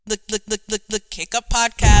the Kick Up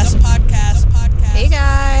podcast. Hey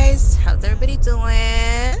guys, how's everybody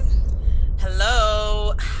doing?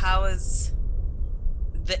 Hello, how is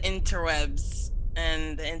the interwebs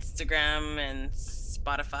and the Instagram and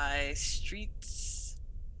Spotify streets,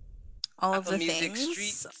 All of Apple the Music things,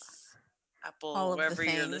 streets, Apple, all of the wherever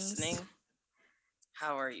you're things. listening?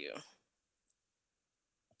 How are you?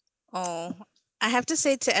 Oh, I have to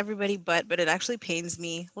say to everybody, but it actually pains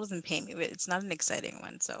me. Well, it doesn't pain me, but it's not an exciting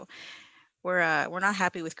one. So we're not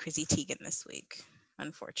happy with Chrissy Teigen this week,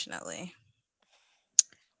 unfortunately.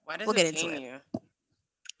 Why does We'll it get into pain it. you?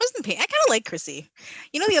 Wasn't pain. I kind of like Chrissy.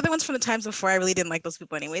 The other ones from the times before, I really didn't like those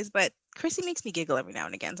people anyways. But Chrissy makes me giggle every now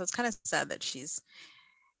and again. So it's kind of sad that she's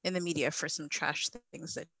in the media for some trash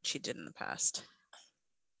things that she did in the past.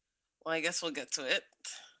 Well, I guess we'll get to it.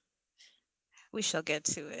 We shall get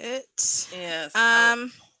to it. Yes, Um,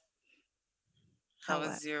 how how what?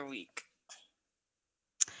 was your week?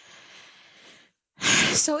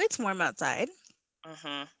 So it's warm outside,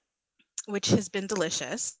 Mm-hmm. which has been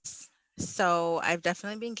delicious. So I've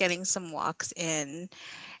definitely been getting some walks in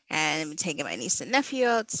and I'm taking my niece and nephew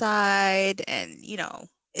outside. And,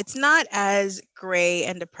 it's not as gray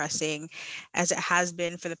and depressing as it has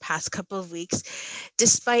been for the past couple of weeks,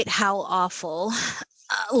 despite how awful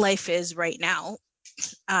life is right now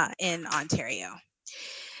in Ontario.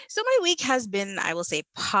 So my week has been, I will say,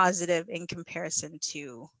 positive in comparison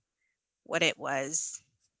to what it was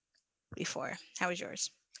before. How was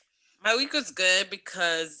yours? My week was good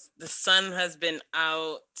because the sun has been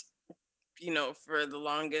out, for the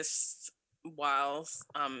longest while.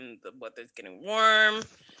 The weather's getting warm.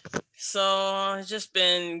 So I've just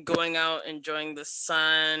been going out, enjoying the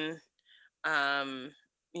sun,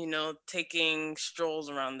 taking strolls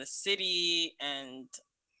around the city and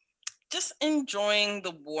just enjoying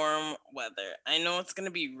the warm weather. I know it's going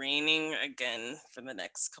to be raining again for the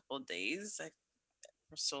next couple of days.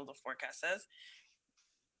 So the forecast says.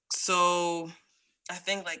 So I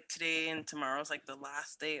think like today and tomorrow is like the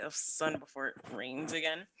last day of sun before it rains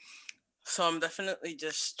again. So I'm definitely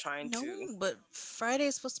just trying to No, but Friday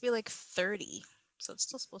is supposed to be like 30. So it's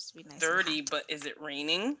still supposed to be nice and 30, hot. but is it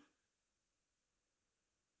raining?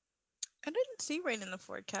 I didn't see rain in the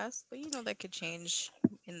forecast, but that could change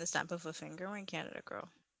in the snap of a finger. We're in Canada, girl.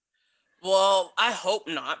 Well, I hope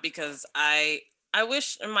not because I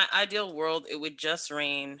wish in my ideal world it would just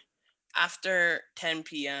rain after 10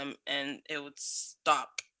 p.m. and it would stop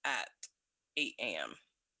at 8 a.m.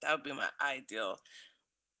 That would be my ideal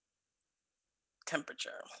temperature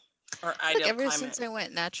or I feel like ideal ever climate. since I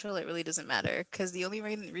went natural, it really doesn't matter because the only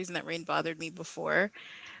reason that rain bothered me before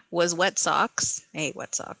was wet socks. I hate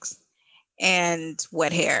wet socks. And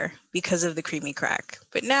wet hair because of the creamy crack.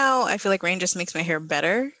 But now I feel like rain just makes my hair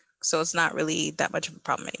better. So it's not really that much of a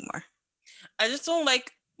problem anymore. I just don't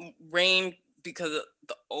like rain because of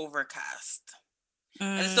the overcast.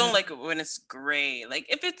 I just don't Mm, like it when it's gray. Like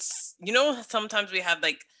if it's, sometimes we have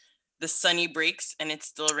like the sunny breaks and it's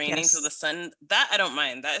still raining, so the yes. sun, that I don't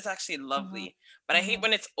mind. That is actually Hmm. lovely. But I hate Hmm.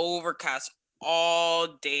 when it's overcast all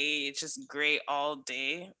day. It's just gray all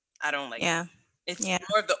day. I don't like it. Yeah. It's Yeah.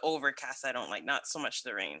 more of the overcast I don't like, not so much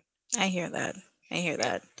the rain. I hear that. I hear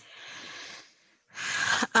Yeah.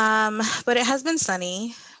 that. But it has been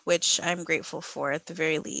sunny, which I'm grateful for at the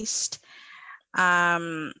very least.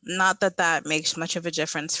 Not that that makes much of a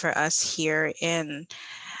difference for us here in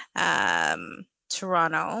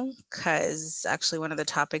Toronto, because actually one of the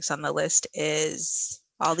topics on the list is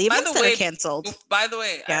all the By events the that are way, canceled.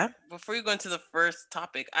 I Yeah. before you go into the first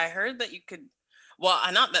topic, I heard that you could. Well,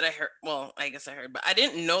 not that I heard. Well, I guess I heard, but I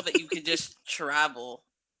didn't know that you could just travel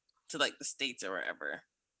to like the states or wherever.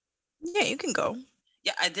 Yeah, you can go.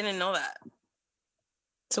 Yeah, I didn't know that.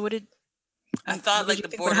 So I what thought did like you the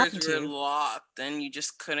think would borders happen to were you? locked and you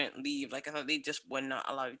just couldn't leave. Like I thought they just would not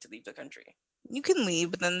allow you to leave the country. You can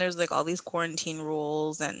leave, but then there's like all these quarantine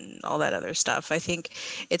rules and all that other stuff. I think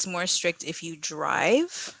it's more strict if you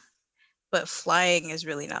drive, but flying is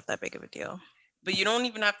really not that big of a deal. But you don't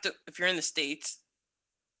even have to if you're in the states.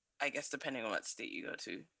 I guess depending on what state you go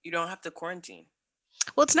to, you don't have to quarantine.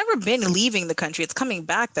 Well, it's never been leaving the country. It's coming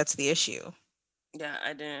back that's the issue. Yeah,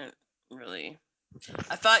 I didn't really.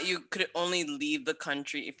 I thought you could only leave the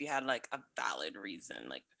country if you had like a valid reason,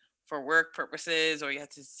 like for work purposes, or you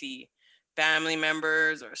had to see family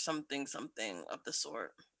members or something of the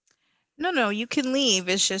sort. No, no, you can leave.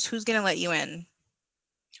 It's just who's going to let you in.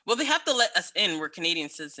 Well, they have to let us in. We're Canadian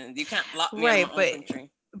citizens. You can't lock me out of Right, my own but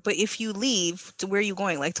country. if you leave, to where are you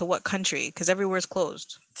going? Like to what country? Because everywhere's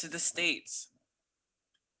closed. To the states.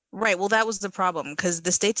 Right. Well, that was the problem because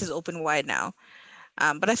the states is open wide now.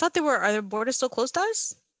 But I thought are their borders still closed to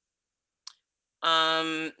us?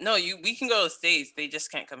 No, we can go to the States. They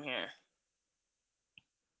just can't come here.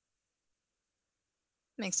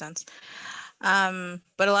 Makes sense.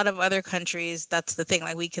 But a lot of other countries, that's the thing.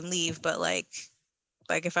 Like we can leave, but like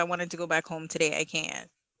if I wanted to go back home today, I can't.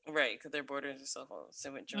 Right, because their borders are so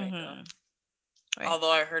same with Jamaica. Mm-hmm. Right.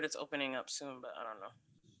 Although I heard it's opening up soon, but I don't know.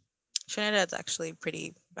 Trinidad's actually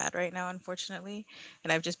pretty bad right now, unfortunately.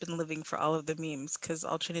 And I've just been living for all of the memes because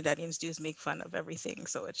all Trinidadians do is make fun of everything.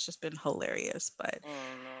 So it's just been hilarious. But Oh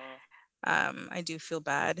no. I do feel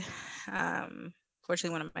bad. Fortunately,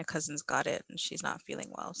 one of my cousins got it and she's not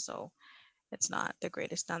feeling well. So it's not the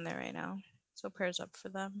greatest down there right now. So prayers up for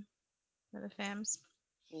them, for the fams.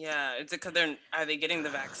 Yeah, is it because are they getting the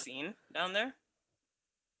vaccine down there?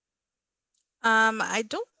 I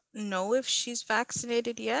don't know if she's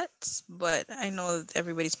vaccinated yet, but I know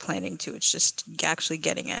everybody's planning to. It's just actually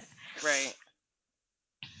getting it. Right.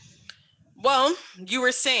 Well, you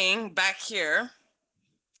were saying back here.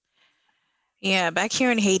 Yeah, back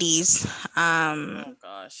here in Hades, Oh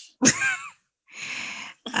gosh.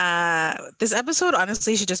 this episode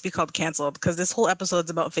honestly should just be called canceled because this whole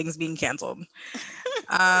episode's about things being canceled.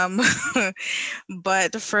 Um,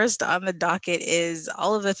 but first on the docket is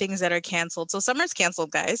all of the things that are canceled. So summer's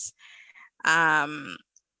canceled, guys. Um,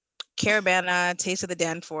 Caravana, Taste of the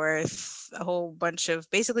Danforth, a whole bunch of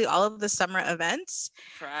basically all of the summer events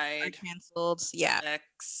are Pride canceled. Yeah,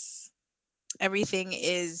 X. everything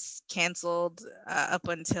is canceled up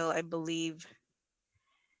until I believe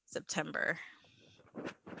September.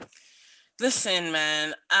 Listen,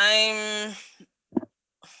 man, I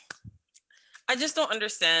just don't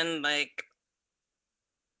understand. Like,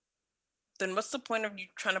 then what's the point of you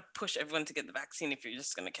trying to push everyone to get the vaccine if you're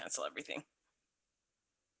just gonna cancel everything?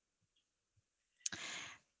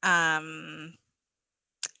 Um,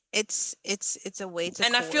 it's a way to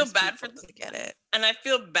And I feel coerce bad for people to get it. and I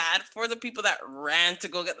feel bad for the people that ran to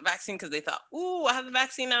go get the vaccine because they thought, "Ooh, I have the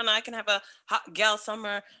vaccine now, and I can have a hot gal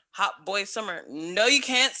summer, hot boy summer." No, you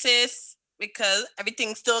can't, sis, because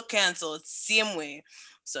everything's still canceled. It's the same way.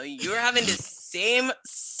 So you're having the same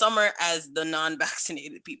summer as the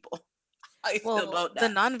non-vaccinated people. How you feel Well, about the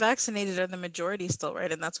that? non-vaccinated are the majority still,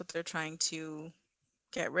 right? And that's what they're trying to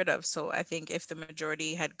get rid of. So I think if the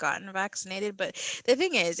majority had gotten vaccinated, but the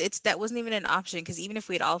thing is, it's that wasn't even an option because even if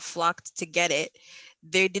we'd all flocked to get it,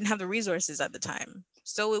 they didn't have the resources at the time.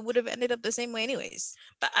 So it would have ended up the same way anyways.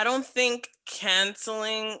 But I don't think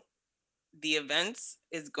canceling the events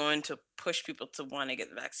is going to push people to want to get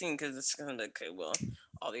the vaccine because it's going to, okay, well,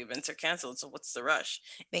 all the events are canceled, so what's the rush?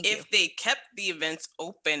 Thank you. If they kept the events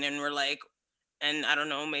open and were like, and I don't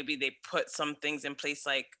know, maybe they put some things in place,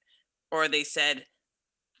 like, or they said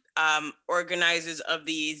organizers of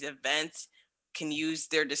these events can use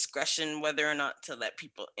their discretion whether or not to let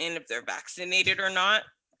people in if they're vaccinated or not,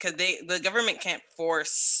 because the government can't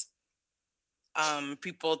force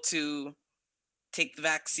people to take the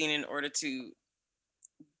vaccine in order to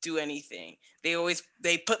do anything. They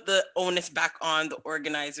put the onus back on the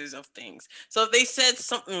organizers of things. So if they said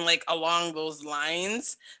something like along those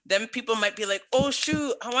lines, then people might be like, "Oh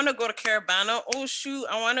shoot, I want to go to Caravana. Oh shoot,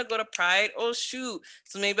 I want to go to Pride. Oh shoot,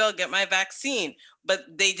 so maybe I'll get my vaccine." But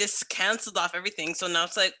they just canceled off everything. So now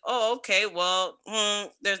it's like, "Oh okay, well, um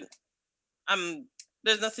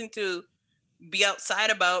there's nothing to be outside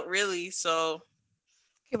about really." So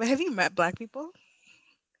Okay, but have you met Black people?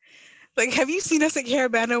 Like, have you seen us at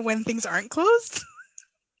Caravana when things aren't closed?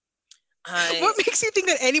 I What makes you think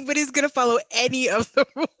that anybody's gonna follow any of the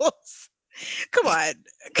rules? Come on.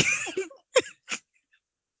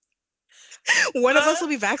 One of us but will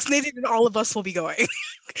be vaccinated and all of us will be going.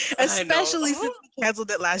 I know. Especially since we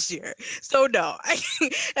canceled it last year. So no,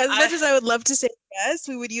 as I much as I would love to say yes,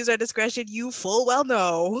 we would use our discretion. You full well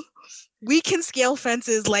know we can scale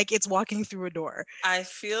fences like it's walking through a door. I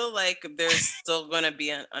feel like there's still going to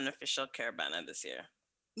be an unofficial Caravana this year.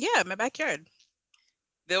 Yeah, my backyard.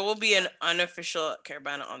 There will be an unofficial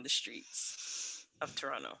Caravana on the streets of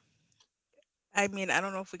Toronto. I mean, I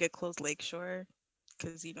don't know if we could close Lakeshore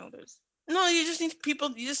because there's. No, you just need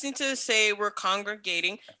people. You just need to say we're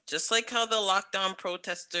congregating, just like how the lockdown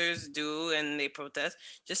protesters do, and they protest.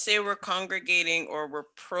 Just say we're congregating or we're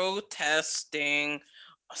protesting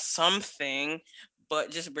something, but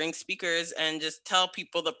just bring speakers and just tell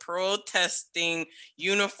people the protesting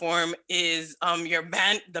uniform is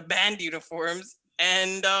the band uniforms,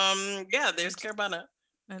 and yeah, there's Caravana.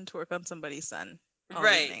 And to work on somebody's son all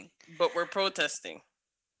Right, evening. but we're protesting.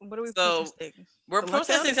 What are we So protesting? we're The lockdown?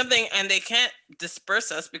 protesting something and they can't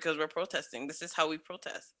disperse us because we're protesting. This is how we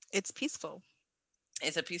protest. It's peaceful.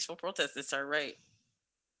 It's a peaceful protest. It's our right.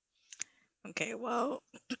 Okay, well,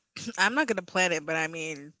 I'm not gonna plan it, but I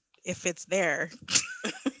mean, if it's there,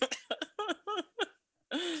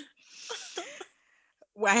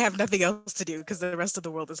 I have nothing else to do because the rest of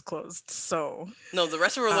the world is closed. So, No, the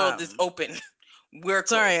rest of the world is open. We're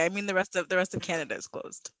sorry, closed. I mean the rest of Canada is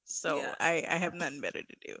closed. So Yeah. I have nothing better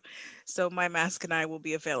to do. So my mask and I will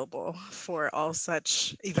be available for all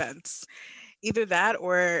such events. Either that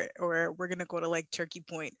or we're gonna go to like Turkey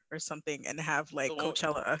Point or something and have like Don't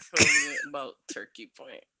Coachella. tell me about Turkey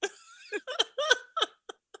Point.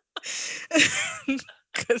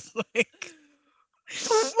 Cause like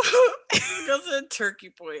Because of Turkey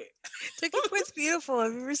Point. Turkey Point's beautiful.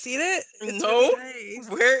 Have you ever seen it? It's really No? nice.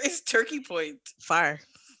 Where is Turkey Point? Far.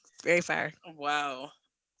 Very far. Wow.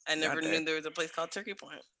 I Out never there. knew there was a place called Turkey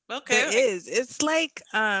Point. There Okay. is. It's like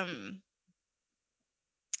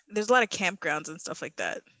there's a lot of campgrounds and stuff like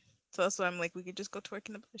that. So that's why I'm like, we could just go twerk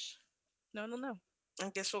in the bush. No, no, no. I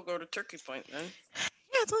guess we'll go to Turkey Point then.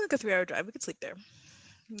 Yeah, it's only like a 3 hour drive. We could sleep there.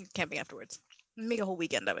 Camping afterwards. Make a whole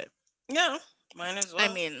weekend of it. Yeah, mine as I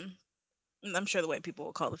well. mean, I'm sure the white people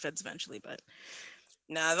will call the feds eventually, but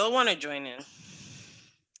Nah, they'll want to join in.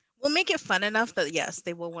 we'll make it fun enough that yes,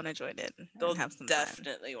 they will want to join in and They'll have some fun.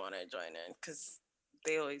 definitely want to join in because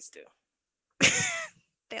they always do.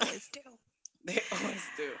 They always do. They always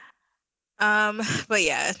do. But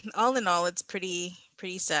yeah, all in all, it's pretty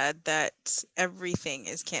sad that everything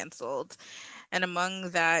is canceled. And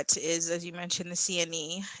among that is, as you mentioned, the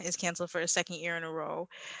CNE is canceled for a second year in a row.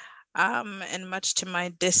 And much to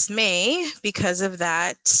my dismay, because of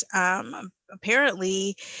that,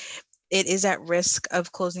 apparently it is at risk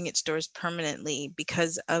of closing its doors permanently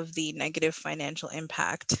because of the negative financial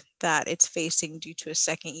impact that it's facing due to a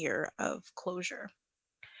second year of closure.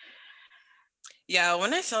 Yeah,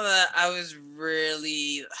 when I saw that, I was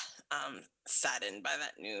really saddened by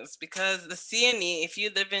that news because the CNE, if you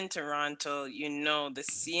live in Toronto, you know the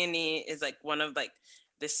CNE is like one of like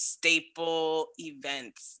the staple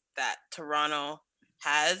events that Toronto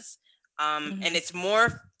has. And it's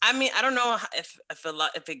more. I mean, I don't know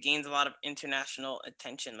if it gains a lot of international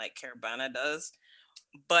attention like Caravana does,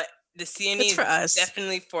 but the CNE It's is for us.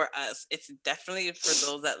 definitely for us. It's definitely for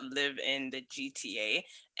those that live in the GTA,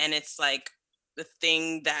 and it's like the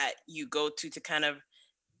thing that you go to kind of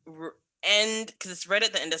end because it's right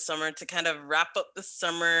at the end of summer to kind of wrap up the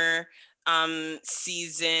summer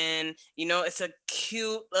season. You know, it's a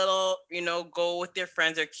cute little, go with your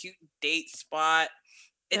friends or cute date spot.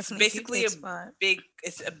 It's Definitely cute basically date spot.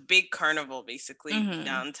 it's a big carnival basically Mm-hmm.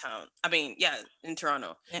 downtown. I mean, yeah, in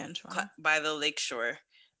Toronto, Yeah, in Toronto. by the lakeshore.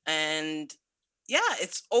 And yeah,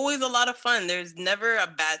 it's always a lot of fun. There's never a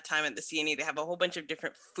bad time at the CNE. They have a whole bunch of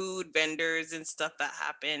different food vendors and stuff that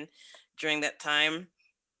happen during that time.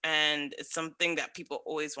 And it's something that people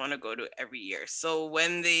always want to go to every year. So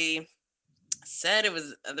when they said it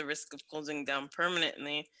was at the risk of closing down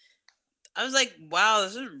permanently, I was like, wow,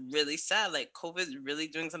 this is really sad. Like, COVID is really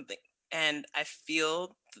doing something. And I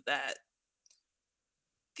feel that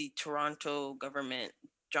the Toronto government,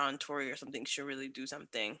 John Tory or something, should really do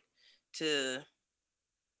something to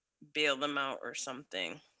bail them out or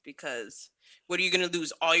something. Because what are you going to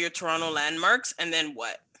lose? All your Toronto landmarks? And then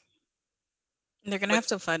what? They're gonna have What's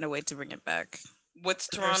to find a way to bring it back what's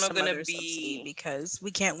or Toronto some gonna other subsidy be? because we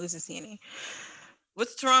can't lose the CNE.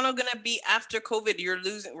 What's Toronto gonna be after COVID?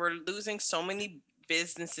 We're losing so many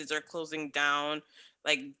businesses are closing down.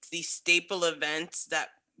 Like these staple events that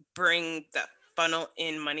funnel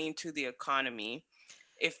in money into the economy.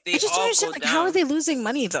 If I they just don't all understand, go like, how are down, they losing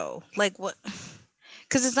money though? Like, what?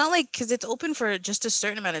 Because it's not like because it's open for just a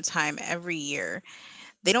certain amount of time every year.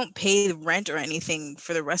 They don't pay rent or anything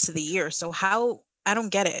for the rest of the year. So how? I don't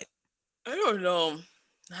get it. I don't know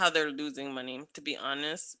how they're losing money, to be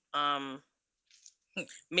honest.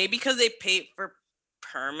 Maybe because they pay for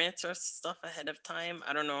permits or stuff ahead of time.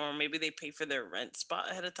 I don't know. Or maybe they pay for their rent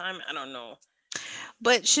spot ahead of time. I don't know.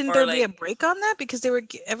 But shouldn't Or there be like, a break on that? Because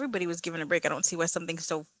everybody was given a break. I don't see why something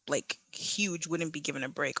so like huge wouldn't be given a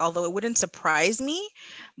break. Although it wouldn't surprise me,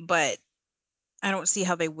 but I don't see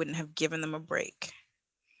how they wouldn't have given them a break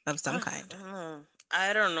of some I kind. don't know.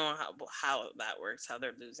 I don't know how that works, how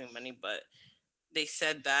they're losing money, but they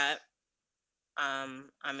said that.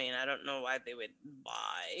 I mean, I don't know why they would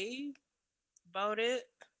lie about it,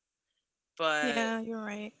 but Yeah, you're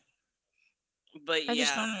right. I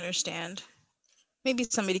just yeah, don't understand. Maybe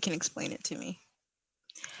somebody can explain it to me.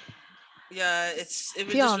 yeah, it If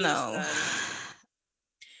was y'all just really know, sad.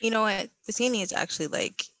 you know what? The CNE is actually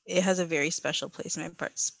like it has a very special place in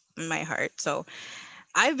my heart. So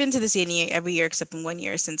I've been to the CNE every year except in 1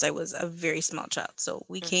 year since I was a very small child. So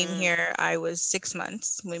we came Mhm. here. I was 6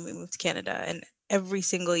 months when we moved to Canada, and every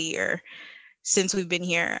single year since we've been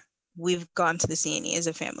here, we've gone to the CNE as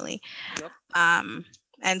a family. Yep. Um,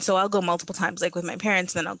 and so I'll go multiple times, like with my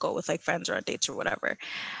parents, and then I'll go with like friends or on dates or whatever.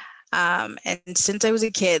 And since I was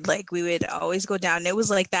a kid, like we would always go down. It was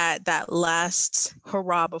like that last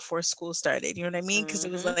hurrah before school started. You know what I mean? Because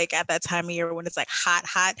it was Mm-hmm. like at that time of year when it's like hot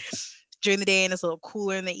during the day and it's a little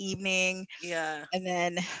cooler in the evening. Yeah. And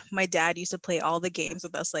then my dad used to play all the games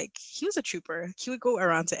with us. Like he was a trooper. He would go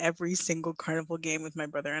around to every single carnival game with my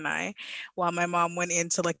brother and I, while my mom went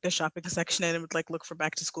into like the shopping section and would like look for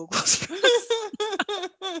back to school clothes.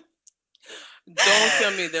 Don't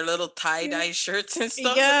kill me. Their little tie-dye shirts and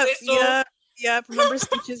stuff that Yep, they sold. yep, yep. Remember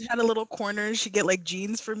Stitches had a little corner. She'd get like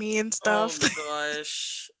jeans for me and Oh stuff.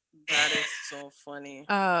 gosh. That is so funny.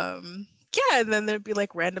 Yeah, and then there'd be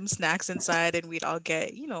like random snacks inside, and we'd all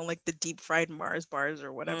get, like the deep fried Mars bars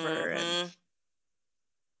or whatever. And Mm-hmm.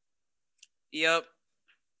 Yep.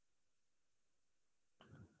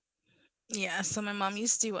 yeah, so my mom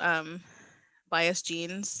used to buy us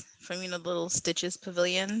jeans from, the little Stitches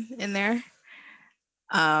pavilion in there.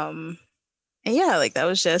 Um, and yeah, like that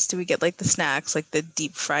was just we get like the snacks, like the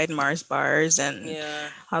deep fried Mars bars and Yeah.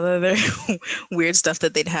 all the other weird stuff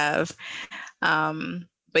that they'd have.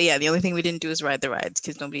 But yeah, the only thing we didn't do is ride the rides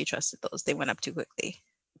because nobody trusted those. They went up too quickly.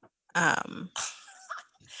 Um,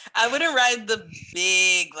 I wouldn't ride the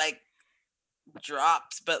big like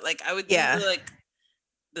drops, but like I would do yeah,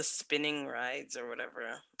 the spinning rides or whatever.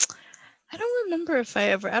 I don't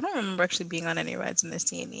remember actually being on any rides in the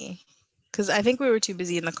CNE because I think we were too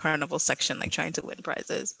busy in the carnival section, like trying to win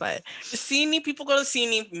prizes. But The CNE people go to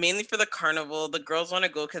CNE mainly for the carnival. The girls want to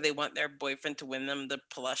go because they want their boyfriend to win them the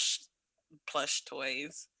plush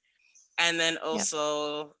toys, and then yeah,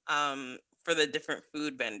 also for the different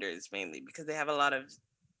food vendors mainly because they have a lot of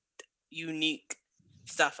unique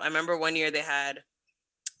stuff. I remember one year they had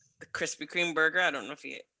the Krispy Kreme burger. I don't know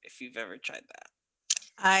if you've ever tried that.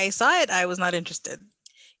 I saw it. I was not interested.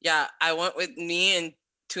 Yeah, I went with me and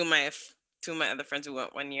two of my two of my other friends who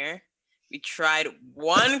went one year. We tried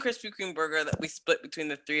one Krispy Kreme burger that we split between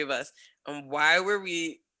the three of us. And why were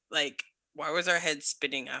we like? Why was our head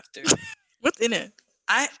spinning after? What's in it?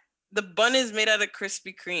 I the bun is made out of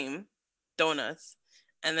Krispy Kreme donuts,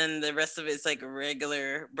 and then the rest of it is like a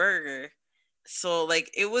regular burger. So like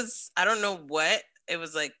it was, I don't know what it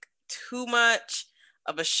was, like too much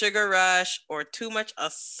of a sugar rush or too much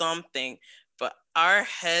of something, but our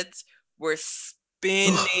heads were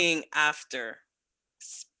spinning after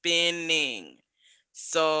spinning.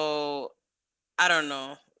 So I don't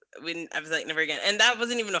know. I was like, never again. And that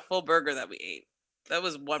wasn't even a full burger that we ate. That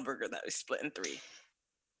was one burger that we split in three.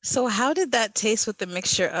 So how did that taste with the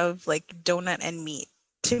mixture of like donut and meat?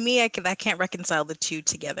 To me, I can't reconcile the two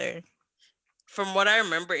together. From what I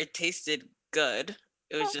remember, it tasted good.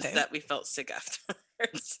 It was just Okay. that we felt sick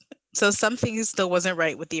afterwards, So something still wasn't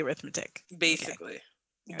right with the arithmetic. Okay. basically.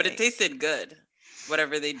 All But it right. tasted good,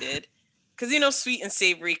 whatever they did, because sweet and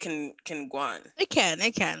savory can go on. It can.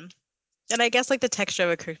 And I guess like the texture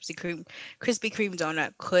of a Krispy Kreme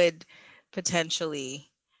donut could potentially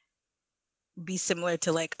be similar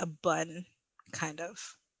to like a bun, kind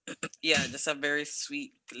of. Yeah, just a very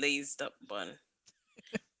sweet glazed up bun.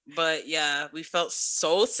 But yeah, we felt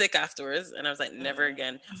so sick afterwards, and I was like, never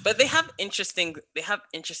again. But they have interesting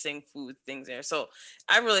food things there. So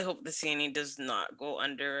I really hope the CNE does not go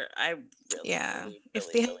under. I really, Yeah. really, If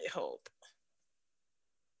really, they really hope.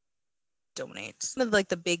 donate. One of like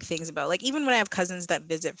the big things about like even when I have cousins that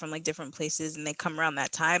visit from like different places and they come around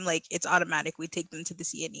that time, like it's automatic. We take them to the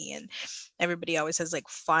CNE and everybody always has like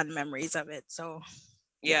fond memories of it. So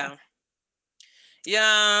yeah, Yeah.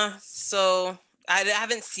 Yeah. So I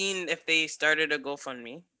haven't seen if they started a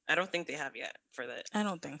GoFundMe. I don't think they have yet for that. I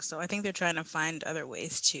don't think so. I think they're trying to find other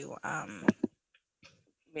ways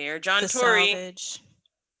Mayor John to Tory, salvage,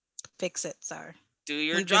 fix it, sir. do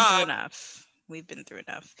your We've been through job. enough. We've been through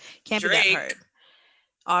enough. Can't be that Drake, hard.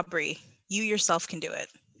 Aubrey, you yourself can do it.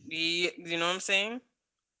 you know what I'm saying?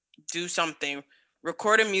 Do something.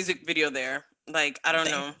 Record a music video there. Like, I don't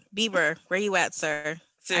Something. know. Bieber, where you at, sir?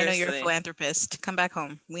 I know you're a Seriously. philanthropist. Come back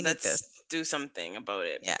home. We need Let's this. do something about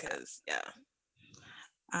it Yeah. because yeah.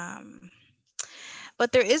 Um,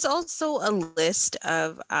 but there is also a list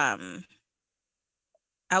of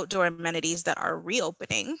outdoor amenities that are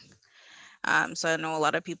reopening. So I know a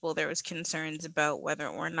lot of people, there was concerns about whether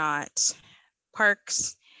or not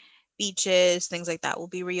parks, beaches, things like that will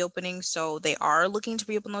be reopening. So they are looking to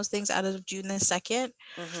reopen those things out of June the 2nd.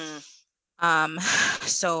 Mhm. Um,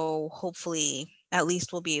 so hopefully at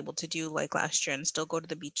least we'll be able to do like last year and still go to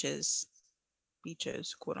the beaches,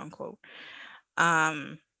 quote unquote.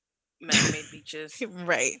 Um, Man-made beaches.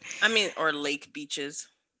 right. I mean, or lake beaches.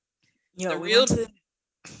 Yo, The we went real to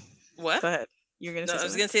What? Go ahead. You're gonna No, say I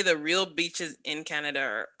was something? gonna say the real beaches in Canada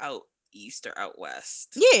are out east or out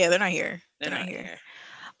west. Yeah, they're not here. They're They're not not here. here.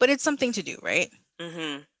 But it's something to do, right?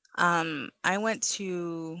 Mm-hmm. I went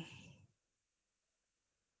to,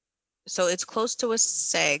 so it's close to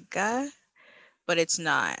Wasaga, but it's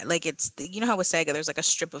not. Like you know how Wasaga, there's like a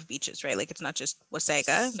strip of beaches, right? Like it's not just Wasaga.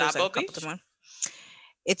 There's like Sabo a couple Beach. different.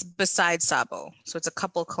 It's beside Sabo, so it's a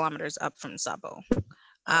couple kilometers up from Sabo. Okay.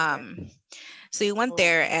 Um, so we went Oh.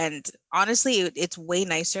 there, and honestly, it's way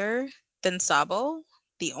nicer than Sabo.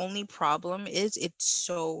 The only problem is it's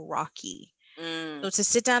so rocky. Mm. So to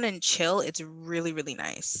sit down and chill, it's really, really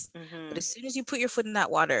nice. But Mm-hmm. as soon as you put your foot in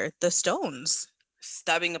that water, the stones.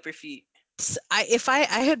 Stabbing up your feet.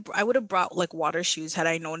 I would have brought like water shoes had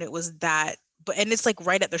I known it was that. But and it's like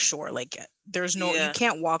right at the shore. Like there's no, you Yeah.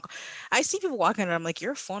 can't walk. I see people walking and I'm like,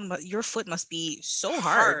 your foot must be so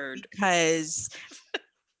hard Hard. because.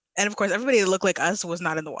 And of course, everybody that looked like us was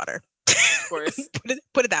not in the water. Of course.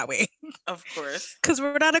 Put it that way, Of course. because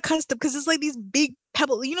we're not accustomed. Because it's like these big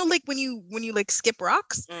pebbles. You know, like when you like skip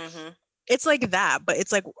rocks. Mm-hmm. It's like that, but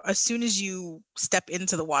it's like as soon as you step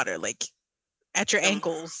into the water, like at your Um,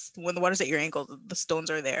 ankles, when the water's at your ankles, the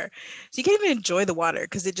stones are there. So you can't even enjoy the water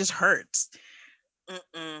because it just hurts.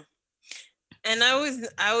 mm-mm. And I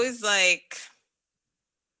was like,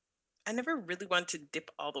 I never really want to dip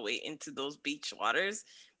all the way into those beach waters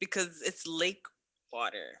because it's lake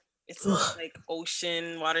water. It's not Ugh, like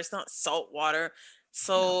ocean water. It's not salt water. no.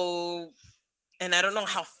 So, and I don't know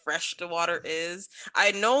how fresh the water is.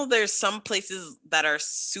 I know there's some places that are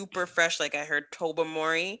super fresh. Like I heard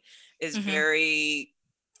Tobermory is Hmm. very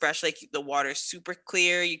fresh. Like the water is super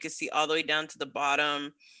clear. You can see all the way down to the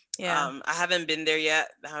bottom. Yeah. I haven't been there yet.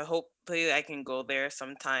 Hopefully I can go there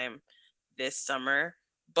sometime this summer.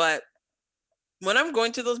 But when I'm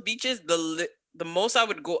going to those beaches, the most I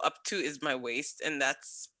would go up to is my waist, and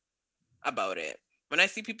that's about it. When I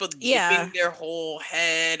see people Yeah. dipping their whole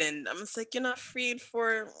head, and I'm just like, you're not freed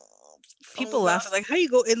for People laugh like, how you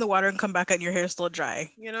go in the water and come back and your hair still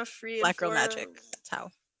dry? you're not freed Black girl for magic. That's how.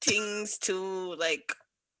 things to like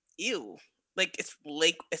ew. Like it's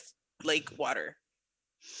lake water.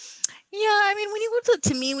 Yeah, I mean, when you go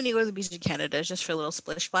to me, when you go to the beach in Canada, it's just for a little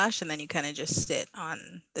splish splash, and then you kind of just sit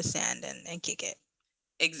on the sand and kick it.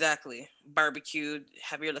 Exactly. Barbecued,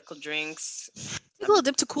 have your little drinks. Take a little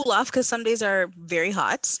dip to cool off because some days are very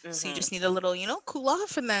hot, so you Mm-hmm. just need a little, cool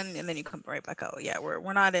off, and then you come right back out. Yeah,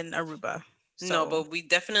 we're not in Aruba, No, so but we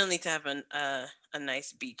definitely need to have a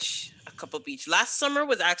nice beach, a couple beach. Last summer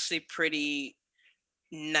was actually pretty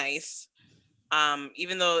nice.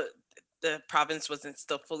 Even though the province wasn't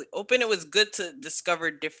still fully open, it was good to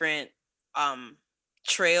discover different um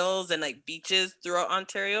trails and like beaches throughout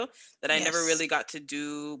Ontario that I never yes, really got to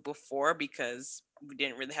do before because we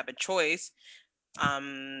didn't really have a choice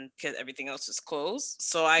because everything else was closed.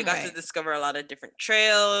 So I got to right, discover a lot of different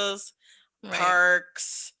trails, right.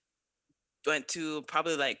 parks, went to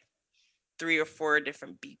probably like 3 or 4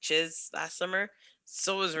 different beaches last summer.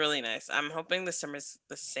 So it was really nice. I'm hoping the summer's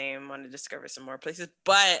the same. Want to discover some more places,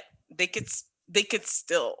 but they could they could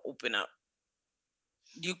still open up.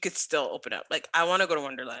 You could still open up. Like I want to go to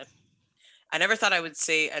Wonderland. I never thought I would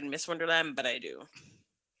say I'd miss Wonderland, but I do.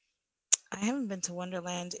 I haven't been to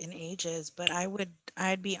Wonderland in ages, but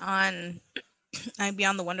I'd be on, I'd be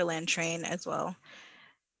on the Wonderland train as well.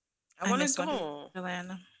 I I want to miss go.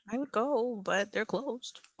 Wonderland. I would go, but they're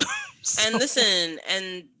closed. So And listen,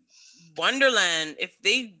 and Wonderland, if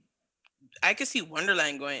they, I could see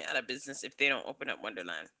Wonderland going out of business if they don't open up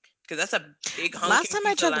Wonderland because that's a big last honking time I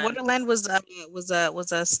piece of checked, land. Wonderland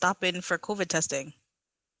was a stop in for COVID testing.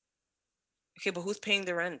 Okay, but who's paying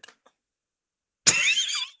the rent?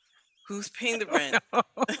 Who's paying the rent? No.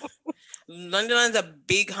 Wonderland's a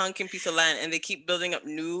big honking piece of land, and they keep building up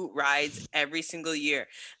new rides every single year.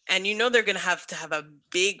 And you know they're gonna have to have a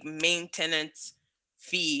big maintenance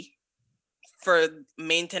fee for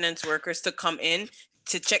maintenance workers to come in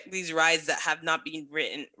to check these rides that have not been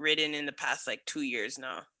ridden in the past like 2 years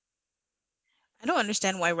now. I don't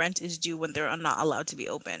understand why rent is due when they're not allowed to be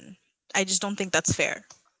open. I just don't think that's fair.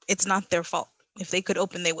 It's not their fault. If they could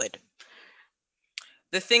open, they would.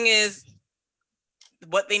 The thing is,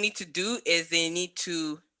 what they need to do is they need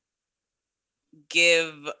to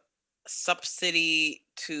give subsidy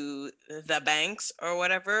to the banks or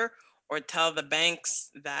whatever, or tell the banks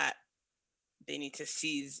that they need to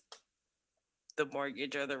seize the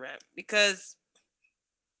mortgage or the rent because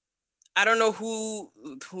I don't know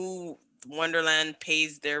who Wonderland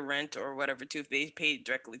pays their rent or whatever to, if they pay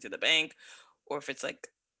directly to the bank or if it's like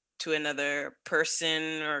to another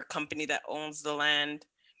person or company that owns the land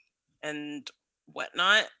and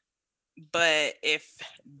whatnot. But if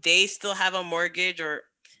they still have a mortgage, or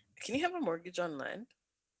can you have a mortgage on land?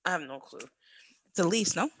 I have no clue. It's a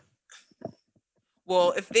lease, no?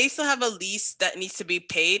 Well, if they still have a lease that needs to be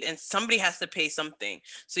paid and somebody has to pay something,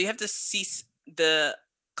 so you have to cease the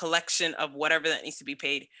collection of whatever that needs to be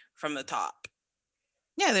paid from the top.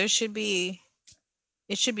 Yeah, there should be.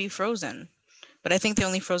 It should be frozen. But I think they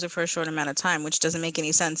only froze it for a short amount of time, which doesn't make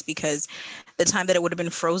any sense because the time that it would have been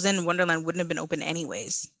frozen, Wonderland wouldn't have been open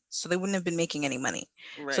anyways. So they wouldn't have been making any money.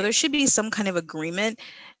 So there Right. should be some kind of agreement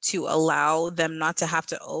to allow them not to have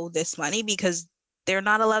to owe this money because they're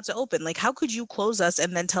not allowed to open. Like, how could you close us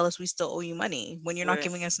and then tell us we still owe you money when you're not Right.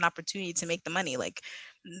 giving us an opportunity to make the money? Like,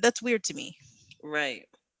 that's weird to me. Right.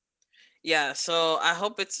 Yeah, so I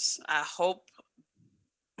hope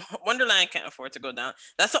Wonderland can't afford to go down.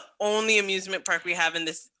 That's the only amusement park we have in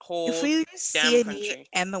this If whole we damn see any country.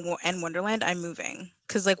 and Wonderland, I'm moving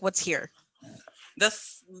because like, what's here?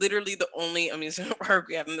 That's literally the only amusement park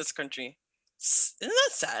we have in this country. Isn't that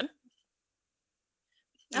sad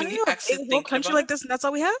I when don't you know, a actually big whole thinking country about like it? this, and that's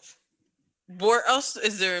all we have. Where else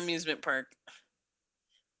is there amusement park?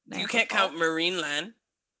 You Niagara can't count Falls. Marineland.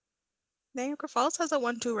 Niagara Falls has a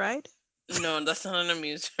 1-2 ride. No, that's not an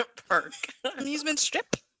amusement park. Amusement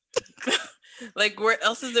strip. Like, where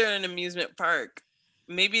else is there an amusement park?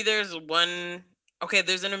 Maybe there's one. Okay,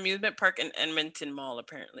 there's an amusement park in Edmonton Mall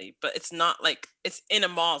apparently, but it's not like it's in a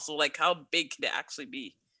mall. So like, how big could it actually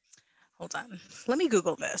be? Hold on. Let me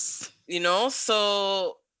Google this.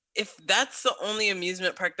 So if that's the only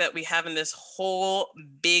amusement park that we have in this whole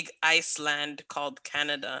big Iceland called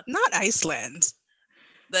Canada, Not Iceland.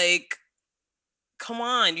 like, come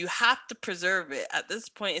on, you have to preserve it. At this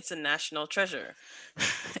point, it's a national treasure.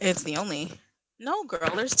 It's the only. No, girl,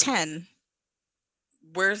 there's 10.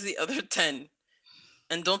 Where's the other 10?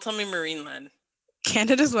 And don't tell me Marineland.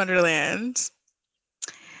 Canada's Wonderland.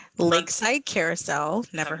 Front Lakeside Carousel.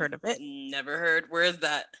 Never have heard of it. never heard. Where is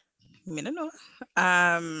that? I don't know.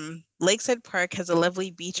 Lakeside Park has a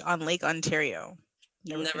lovely beach on Lake Ontario.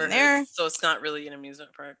 Never Never been heard. there. So it's not really an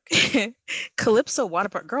amusement park. Calypso Water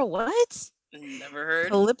Park. Girl, what? Never heard.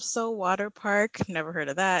 Calypso Water Park. Never heard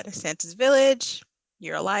of that. Santa's Village.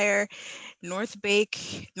 You're a liar. North Bay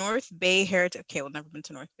Heritage. Okay, well, never been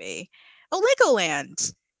to North Bay. Oh,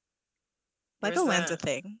 Legoland. Where's Legoland's a that?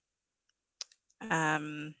 thing. I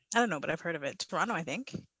don't know, but I've heard of it. Toronto, I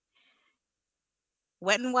think.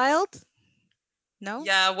 Wet and Wild? No?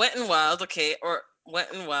 Yeah, Wet and Wild. Okay, or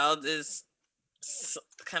Wet and Wild is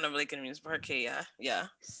kind of like an amusement park. Okay, yeah, yeah.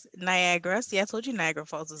 Niagara. See, I told you Niagara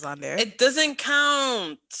Falls is on there. It doesn't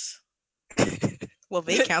count. Well,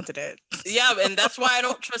 they counted it. Yeah, and that's why I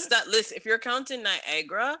don't trust that list. If you're counting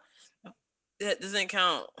Niagara, that doesn't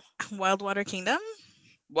count. Wildwater Kingdom?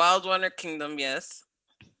 Wildwater Kingdom, yes.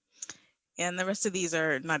 And the rest of these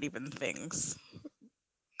are not even things.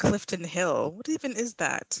 Clifton Hill. What even is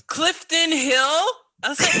that? Clifton Hill?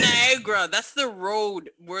 That's at Niagara. That's the road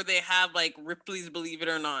where they have like Ripley's Believe It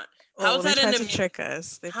or Not. Oh, they tried to trick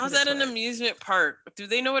us. How's that an amusement park? Do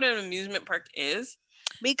they know what an amusement park is?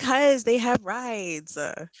 Because they have rides.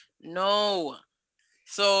 No.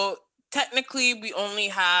 So technically, we only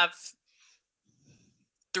have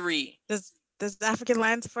 3. Does African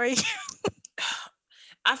Lion Safari?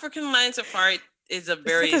 African Lion Safari is a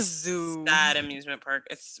very like a zoo. sad amusement park.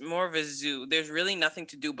 It's more of a zoo. There's really nothing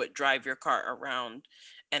to do but drive your car around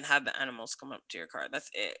and have the animals come up to your car.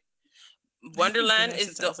 That's it. Wonderland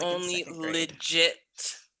is the only legit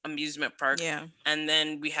amusement park. Yeah. And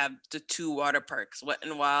then we have the 2 water parks, Wet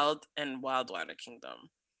and Wild and Wildwater Kingdom.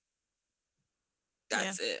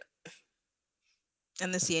 That's it.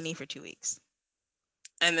 And the CNE for 2 weeks.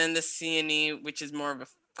 And then the CNE, which is more of a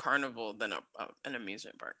carnival than an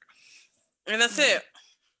amusement park. And that's it.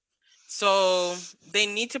 So they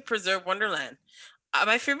need to preserve Wonderland.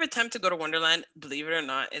 My favorite time to go to Wonderland, believe it or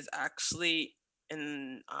not, is actually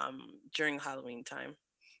in during Halloween time,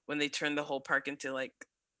 when they turn the whole park into like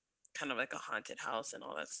kind of like a haunted house and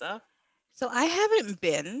all that stuff. So I haven't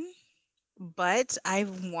been, but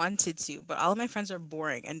I've wanted to, but all of my friends are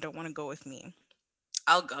boring and don't want to go with me.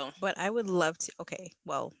 I'll go. But I would love to. Okay,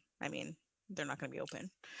 well, I mean, they're not going to be open.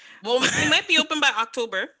 Well, they might be open by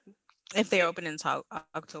October. If they're open until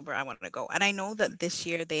October, I want to go. And I know that this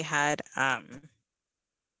year they had a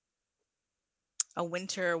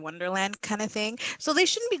winter wonderland kind of thing. So they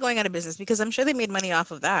shouldn't be going out of business because I'm sure they made money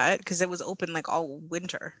off of that because it was open like all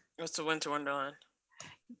winter. What's the winter wonderland?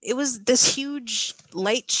 It was this huge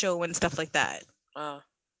light show and stuff like that. Oh.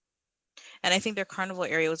 And I think their carnival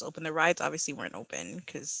area was open. The rides obviously weren't open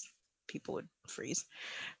because people would freeze.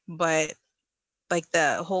 But like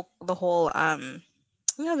the whole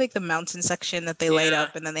like the mountain section that they light Yeah.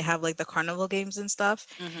 up, and then they have like the carnival games and stuff.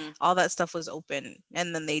 Hmm. All that stuff was open,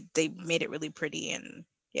 and then they made it really pretty, and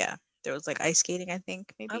yeah, there was like ice skating, I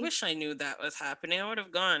think, I maybe. wish I knew that was happening. I would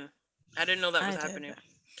have gone. I didn't know that was I did. happening.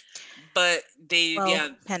 But Well,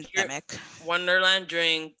 dur- pandemic. Wonderland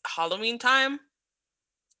during Halloween time,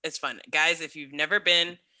 it's fun. Guys, if you've never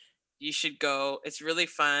been, you should go. It's really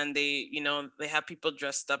fun. They have people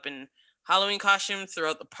dressed up in Halloween costumes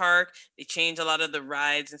throughout the park. They change a lot of the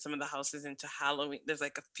rides and some of the houses into Halloween. There's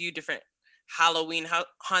like a few different Halloween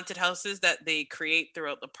haunted houses that they create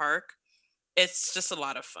throughout the park. It's just a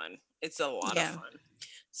lot of fun. It's a lot of Yeah. fun.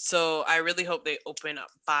 So I really hope they open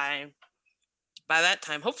up by that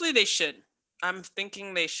time. Hopefully they should. I'm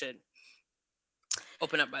thinking they should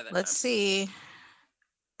open up by that Let's time. see.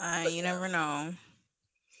 But You yeah. never know.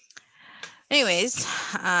 Anyways,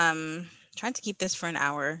 trying to keep this for an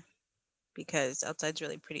hour because outside's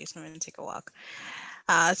really pretty, so I'm gonna take a walk.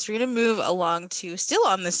 So we're gonna move along to still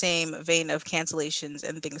on the same vein of cancellations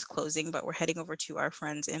and things closing, but we're heading over to our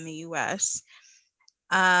friends in the US.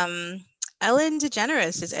 Um, Ellen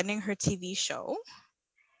DeGeneres is ending her TV show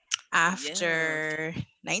Yeah. after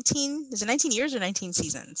 19, is it 19 years or 19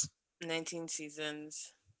 seasons? 19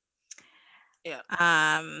 seasons. Yeah.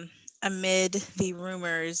 Um, Amid the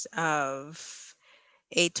rumors of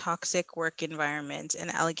a toxic work environment and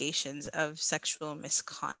allegations of sexual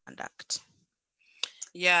misconduct.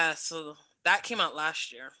 Yeah, so that came out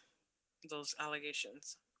last year. Those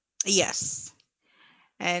allegations. Yes.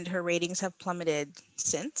 And her ratings have plummeted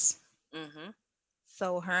since. Mhm.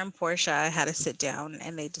 So her and Portia had to sit down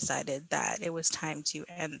and they decided that it was time to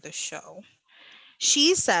end the show.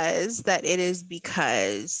 She says that it is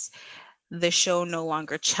because the show no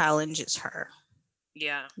longer challenges her.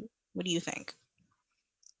 Yeah. What do you think?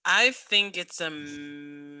 I think it's a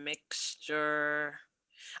mixture.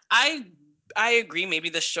 I I agree maybe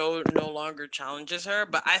the show no longer challenges her,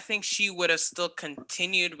 but I think she would have still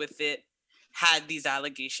continued with it had these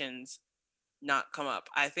allegations not come up.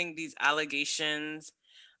 I think these allegations,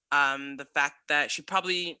 the fact that she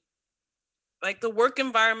probably, like, the work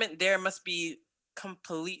environment there must be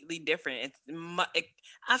completely different.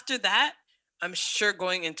 After that, I'm sure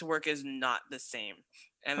going into work is not the same.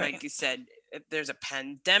 And like Right. you said, there's a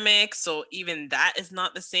pandemic, so even that is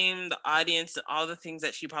not the same. The audience, all the things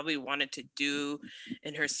that she probably wanted to do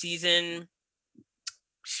in her season,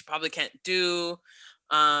 she probably can't do.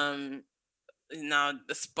 Um, Now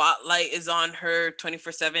the spotlight is on her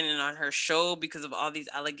 24/7 and on her show because of all these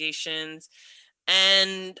allegations.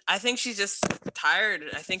 And I think she's just tired.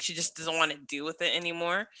 I think she just doesn't want to deal with it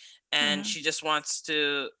anymore. And Hmm. she just wants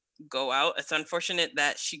to go out. It's unfortunate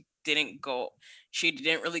that she didn't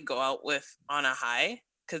really go out with on a high,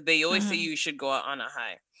 because they always say Hmm. you should go out on a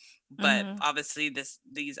high. But Hmm. obviously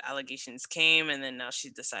these allegations came, and then now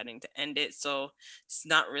she's deciding to end it. So it's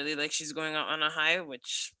not really like she's going out on a high,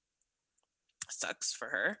 which sucks for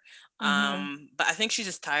her. Hmm. But I think she's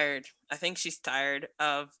just tired. I think she's tired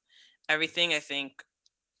of everything. I think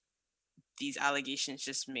these allegations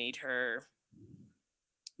just made her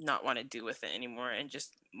not want to deal with it anymore and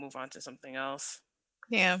just move on to something else.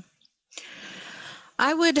 Yeah.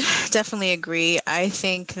 I would definitely agree. I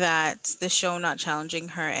think that the show not challenging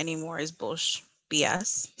her anymore is bullsh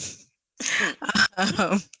BS.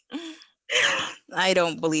 um, I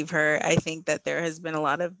don't believe her. I think that there has been a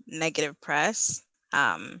lot of negative press.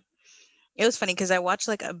 It was funny because I watched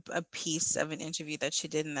like a piece of an interview that she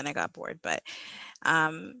did and then I got bored. But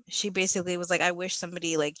she basically was like, I wish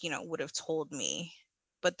somebody like, would have told me.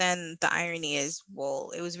 But then the irony is,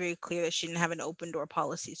 well, it was very clear that she didn't have an open door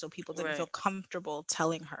policy. So people didn't feel Right. comfortable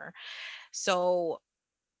telling her. So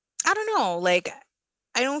I don't know. Like,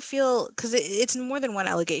 I don't feel because it's more than one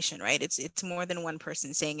allegation, right? It's more than one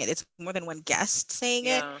person saying it. It's more than one guest saying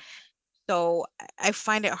it. Yeah. So I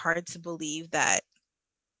find it hard to believe that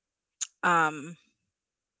um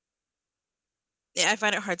I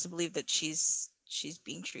find it hard to believe that she's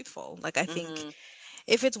being truthful. Like I think Mhm.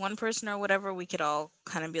 if it's one person or whatever, we could all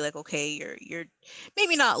kind of be like, okay, you're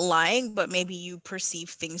maybe not lying, but maybe you perceive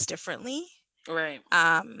things differently. Right.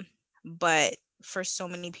 Um, but for so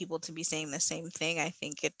many people to be saying the same thing, I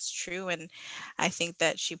think it's true, and I think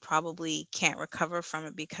that she probably can't recover from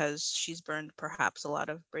it because she's burned perhaps a lot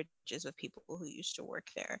of bridges with people who used to work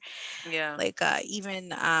there. Yeah. Like even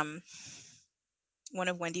one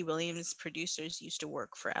of Wendy Williams' producers used to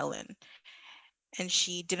work for Ellen, and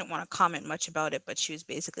she didn't want to comment much about it, but she was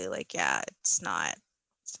basically like, "Yeah, it's not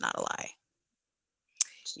a lie."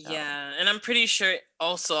 So, Yeah. And I'm pretty sure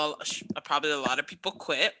also probably a lot of people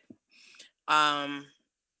Um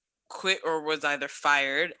quit or was either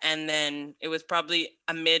fired, and then it was probably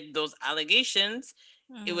amid those allegations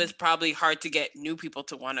it was probably hard to get new people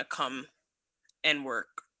to want to come and work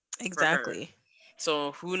for her. Exactly.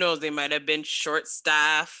 So who knows? They might have been short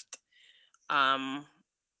staffed um,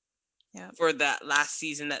 Yeah. for that last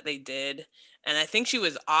season that they did, and I think she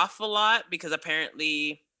was off a lot because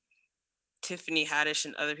apparently Tiffany Haddish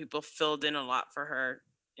and other people filled in a lot for her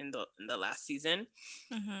in the last season.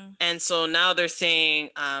 Hmm. And so now they're saying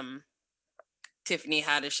Tiffany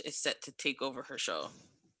Haddish is set to take over her show.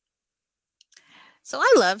 So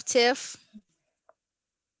I love Tiff.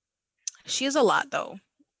 She's a lot though.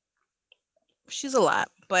 She's a lot,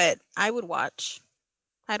 but I'd watch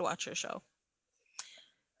her show.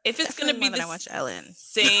 If it's gonna Definitely be more than the I watch Ellen.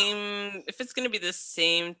 same, if it's gonna be the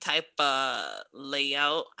same type of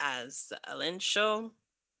layout as the Ellen show,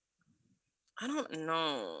 I don't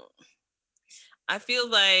know. I feel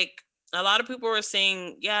like a lot of people were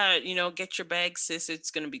saying, yeah, get your bag, sis.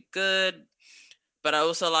 It's gonna be good. But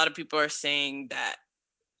also, a lot of people are saying that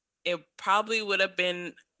it probably would have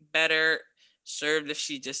been better served if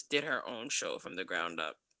she just did her own show from the ground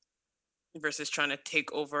up versus trying to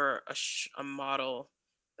take over a model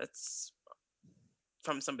that's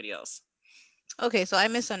from somebody else. Okay, so I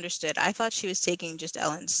misunderstood. I thought she was taking just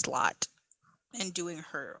Ellen's slot and doing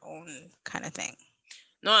her own kind of thing.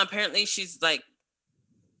 No, apparently she's like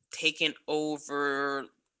taken over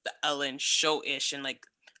the Ellen show ish and like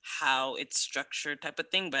how it's structured type of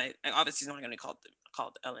thing. But obviously, it's not going to be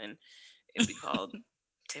called Ellen. It'd be called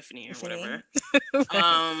Tiffany or Tiffany. whatever.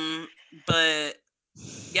 Um, but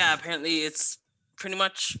yeah, apparently it's pretty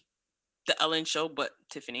much the Ellen show, but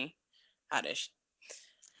Tiffany Haddish.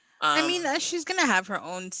 I Um, mean, she's gonna have her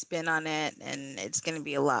own spin on it, and it's gonna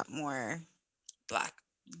be a lot more Black.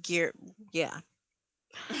 gear. Yeah.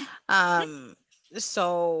 Um.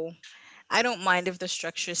 So I don't mind if the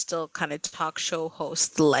structure is still kind of talk show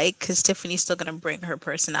host like, because Tiffany's still gonna bring her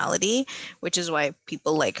personality, which is why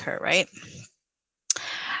people like her, right?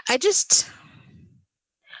 I just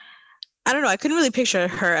I don't know. I couldn't really picture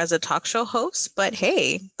her as a talk show host, but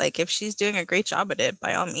hey, like if she's doing a great job at it,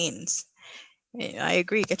 by all means. I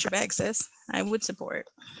agree. Get your bag, sis. I would support.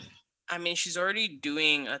 I mean, she's already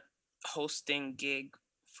doing a hosting gig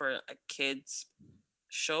for a kids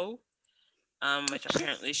show, which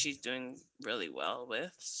apparently she's doing really well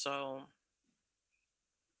with. So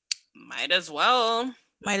might as well.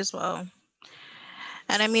 Might as well.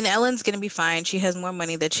 And I mean, Ellen's gonna be fine. She has more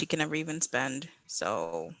money that she can ever even spend,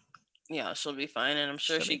 so Yeah, she'll be fine, and I'm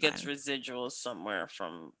sure she'll be she gets fine. residuals somewhere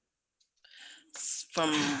from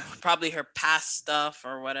probably her past stuff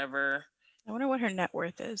or whatever. I wonder what her net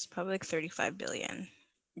worth is. Probably like 35 billion.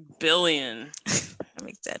 Billion. I'm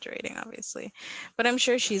exaggerating, obviously, but I'm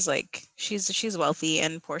sure she's wealthy,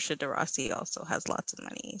 and Portia de Rossi also has lots of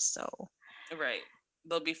money. So Right.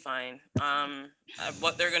 They'll be fine.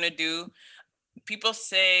 What they're gonna do? People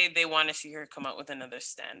say they want to see her come out with another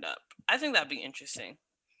stand up. I think that'd be interesting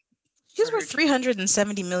for she's her worth to.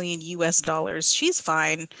 370 million US dollars. She's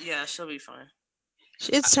fine. Yeah, she'll be fine. I,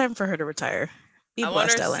 It's time for her to retire. Be I want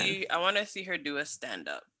her blessed, to Ellen. see. I want to see her do a stand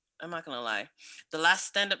up. I'm not gonna lie. The last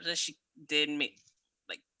stand up that she did,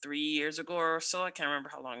 like 3 years ago or so. I can't remember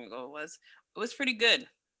how long ago it was. It was pretty good.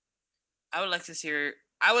 I would like to see her.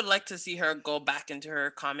 I would like to see her go back into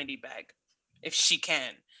her comedy bag, if she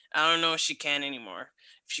can. I don't know if she can anymore.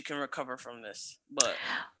 If she can recover from this, but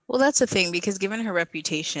Well, that's the thing, because given her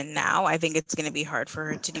reputation now, I think it's going to be hard for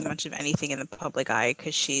her to do much of anything in the public eye,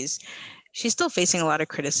 because she's still facing a lot of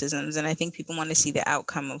criticisms, and I think people want to see the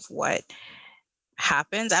outcome of what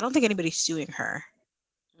happens. I don't think anybody's suing her,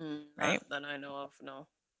 not right? that I know of. No,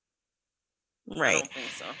 I Right. don't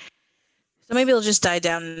think so. So maybe it'll just die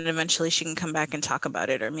down, and eventually she can come back and talk about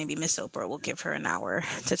it, or maybe Miss Oprah will give her an hour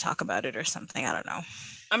to talk about it or something. I don't know.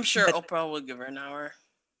 I'm sure But Oprah will give her an hour.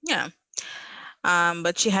 yeah.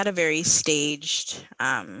 But she had a very staged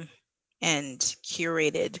and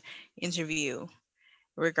curated interview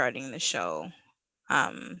regarding the show,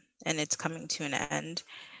 and it's coming to an end.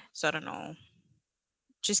 So I don't know,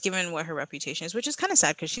 just given what her reputation is, which is kind of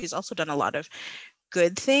sad, because she's also done a lot of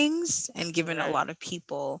good things and given a Right. lot of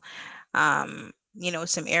people,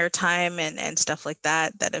 some airtime and stuff like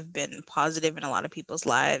that have been positive in a lot of people's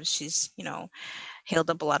lives. She's,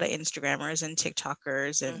 hailed up a lot of Instagrammers and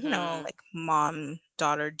TikTokers, and Mhm. like mom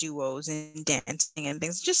daughter duos and dancing and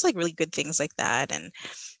things, just like really good things like that, and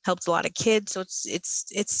helped a lot of kids. So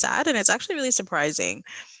it's sad, and it's actually really surprising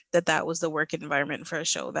that that was the work environment for a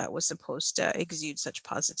show that was supposed to exude such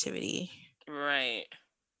positivity. Right.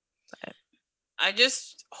 But I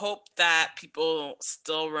just hope that people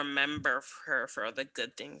still remember her for the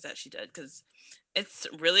good things that she did, because it's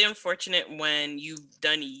really unfortunate when you've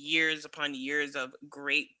done years upon years of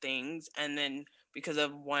great things and then because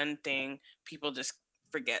of one thing, people just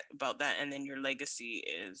forget about that, and then your legacy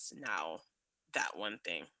is now that one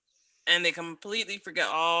thing, and they completely forget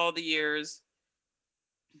all the years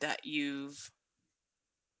that you've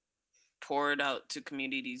poured out to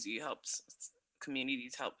communities. You helped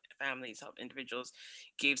communities, help families, help individuals,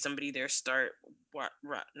 gave somebody their start, what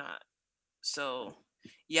not. So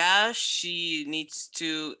yeah, she needs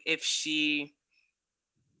to, if she,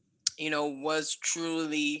 was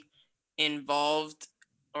truly involved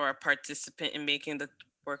or a participant in making the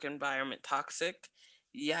work environment toxic,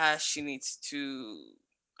 yeah, she needs to,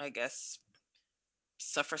 I guess,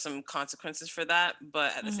 suffer some consequences for that.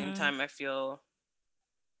 But at the same Hmm. time, I feel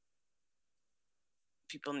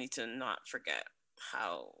people need to not forget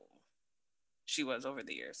how she was over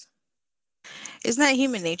the years. Isn't that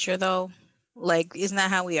human nature though? Like, isn't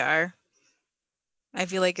that how we are? I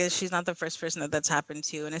feel like she's not the first person that that's happened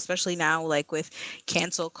to, and especially now, like with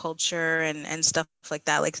cancel culture and stuff like that.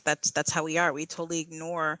 Like that's how we are. We totally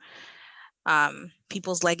ignore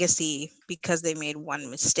people's legacy because they made one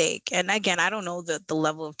mistake. And again, I don't know the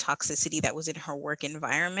level of toxicity that was in her work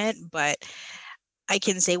environment, but I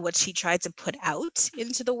can say what she tried to put out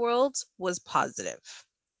into the world was positive,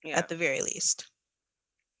 Yeah. at the very least.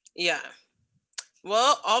 Yeah.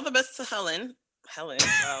 Well, all the best to Helen. Helen,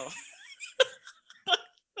 wow.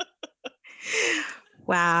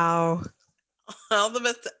 Wow, All the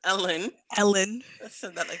best to Ellen. Ellen, I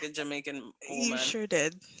said that like a Jamaican you woman. sure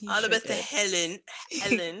did. You All the sure best to did. Helen.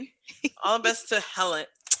 Ellen. All the best to Helen.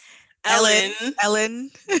 Ellen, Ellen.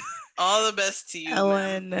 Ellen, All the best to you,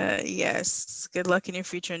 ma'am. Ellen. Yes. Good luck in your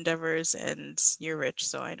future endeavors, and you're rich,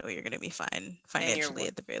 so I know you're gonna be fine And financially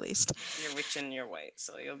at the very least. you're rich and you're white,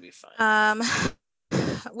 so you'll be fine. Um,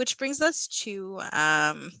 which brings us to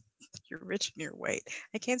you're rich and you're white.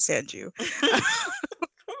 I can't stand you.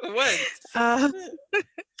 What? uh,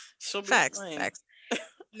 She'll be facts, fine. facts.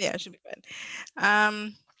 Yeah, it should be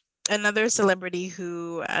fine. Another celebrity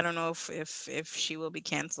who I don't know if she will be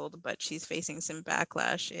canceled, but she's facing some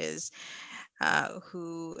backlash is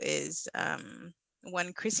who is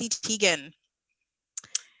one Chrissy Teigen.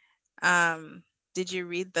 Um, did you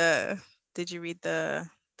read the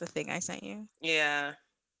thing I sent you? Yeah,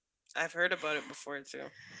 I've heard about it before too.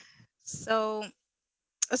 So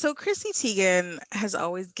so Chrissy Teigen has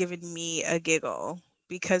always given me a giggle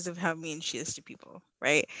because of how mean she is to people,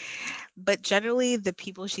 right? But generally the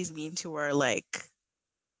people she's mean to are like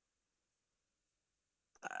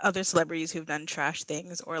other celebrities who've done trash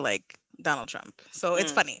things or like Donald Trump. So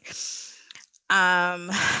it's Mm. funny.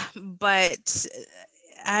 Um, but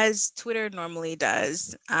as Twitter normally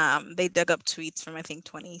does, they dug up tweets from I think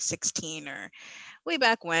 2016 or way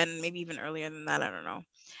back when, maybe even earlier than that. I don't know.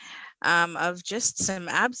 Of just some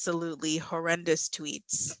absolutely horrendous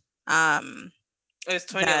tweets. It was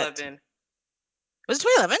That 2011. was it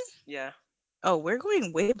 2011. Yeah. Oh, we're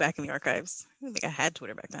going way back in the archives. I don't think I had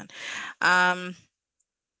Twitter back then. Um,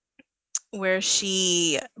 where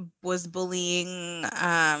she was bullying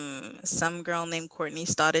some girl named Courtney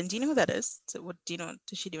Stodden. Do you know who that is? So what do you know?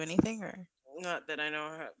 Does she do anything or? Not that I know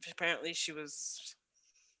her. Apparently, she was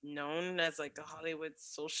known as like a Hollywood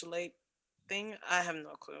socialite thing. I have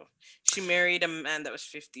no clue. She married a man that was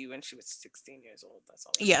 50 when she was 16 years old. That's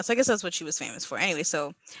all I Yeah, so I guess that's what she was famous for. Anyway,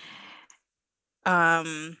 so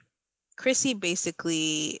um, Chrissy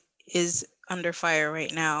basically is under fire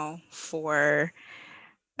right now for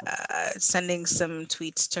sending some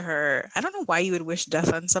tweets to her. I don't know why you would wish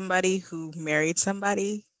death on somebody who married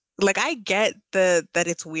somebody. Like I get the that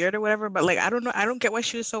it's weird or whatever, but like I don't know, I don't get why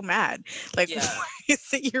she was so mad. know. Like, Yeah, why is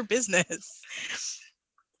it your business?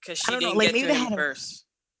 because I she don't know. didn't Like get maybe to they him had a. first.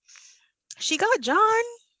 She got John.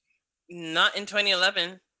 Not in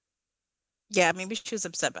 2011. Yeah, maybe she was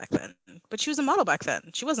upset back then, but she was a model back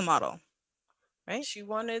then. She was a model, right? She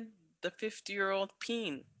wanted the 50-year-old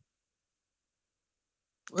peen.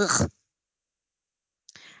 Ugh.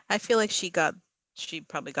 I feel like she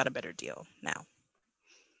probably got a better deal now.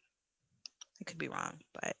 I could be wrong,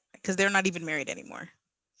 but because they're not even married anymore.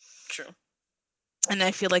 True. And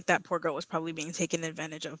I feel like that poor girl was probably being taken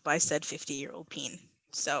advantage of by said 50-year-old peen.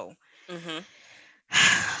 So, Mm-hmm.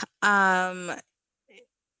 um,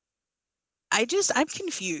 I'm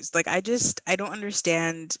confused. Like, I don't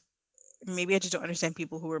understand. Maybe I just don't understand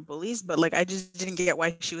people who are bullies, but like, I just didn't get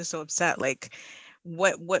why she was so upset. Like,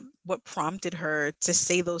 what prompted her to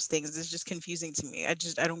say those things is just confusing to me.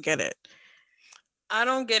 I don't get it. I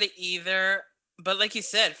don't get it either. But like you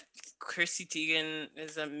said, Chrissy Teigen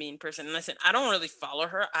is a mean person. And listen, I don't really follow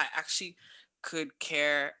her. I actually could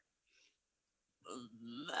care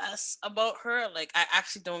less about her. Like, I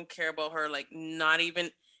actually don't care about her, like, not even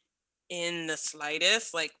in the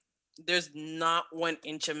slightest. Like, There's not 1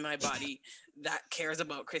 inch of my body that cares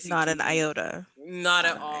about Chrissy Not an Teigen. iota. Not Not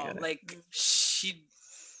at an all. iota. Like she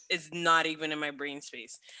is not even in my brain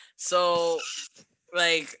space. So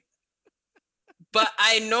like, but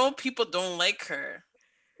I know people don't like her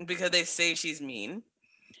because they say she's mean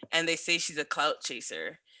and they say she's a clout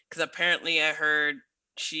chaser. Because apparently I heard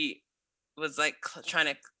she was like trying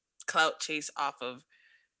to clout chase off of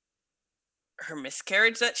her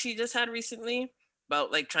miscarriage that she just had recently,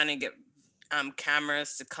 about like trying to get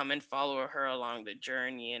cameras to come and follow her along the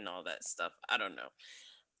journey and all that stuff. I don't know.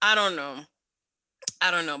 I don't know.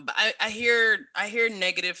 I don't know. But I hear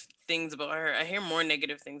negative things about her. I hear more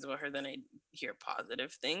negative things about her than I hear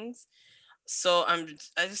positive things. So I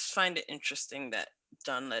just find it interesting that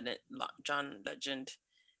John Legend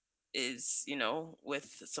is,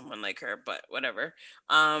 with someone like her, but whatever.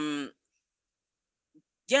 Um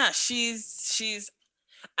yeah, she's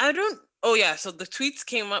I don't. Oh yeah, so the tweets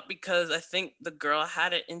came up because I think the girl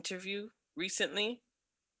had an interview recently,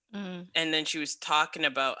 Mm. and then she was talking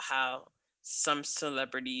about how some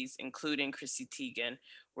celebrities, including Chrissy Teigen,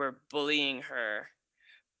 were bullying her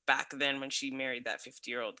back then when she married that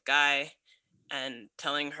 50-year-old guy, and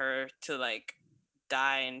telling her to like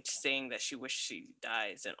die and saying that she wished she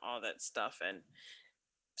dies and all that stuff. And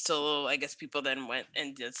so I guess people then went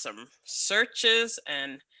and did some searches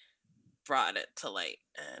and brought it to light.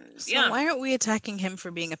 And So yeah, why aren't we attacking him for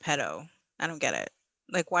being a pedo? I don't get it.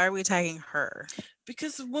 Like, why are we attacking her?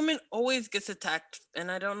 because the woman always gets attacked, and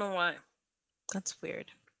I don't know why. That's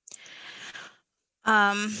weird.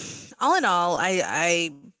 Um, all in all,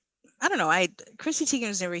 I don't know. Chrissy Teigen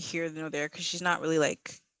is never here nor there because she's not really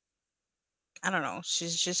like, I don't know.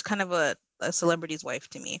 She's just kind of a celebrity's wife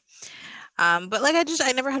to me. But like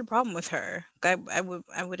I never had a problem with her.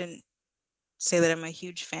 I wouldn't say that I'm a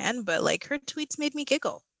huge fan, but like her tweets made me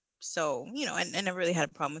giggle. So, and I never really had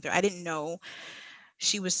a problem with her. I didn't know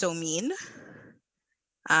she was so mean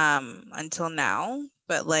until now,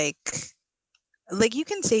 but like you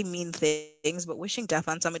can say mean things, but wishing death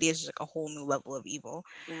on somebody is just like a whole new level of evil.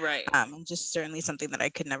 Right. And just certainly something that I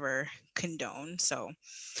could never condone. So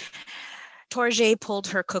Torjay pulled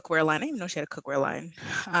her cookware line. I didn't even know she had a cookware line.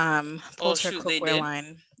 Oh Pulled her shoot, they cookware did.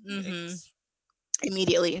 line. Yikes.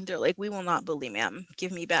 Immediately. They're like, we will not bully, ma'am.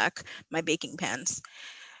 Give me back my baking pans.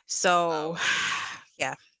 So, Wow.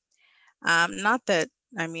 yeah. Not that,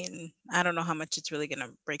 I mean, I don't know how much it's really going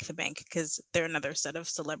to break the bank because they're another set of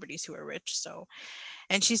celebrities who are rich. So,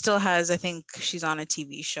 and she still has, I think she's on a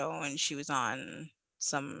TV show and she was on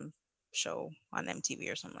some show on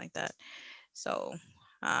MTV or something like that. So,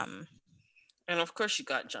 um, And of course, you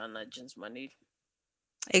got John Legend's money,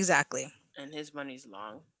 exactly. and his money's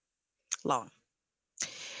long. Long.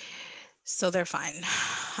 So they're fine.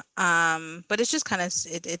 But it's just kind of,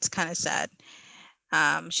 it's kind of sad.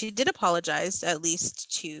 She did apologize at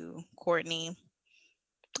least to Courtney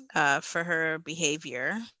for her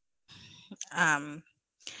behavior. Um,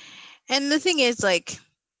 and the thing is, like,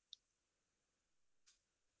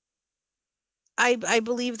 I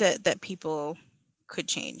believe that people could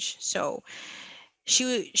change. So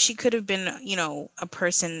she could have been, a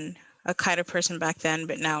person, a kind of person back then,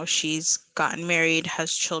 but now she's gotten married,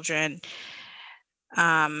 has children,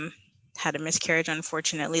 um, had a miscarriage,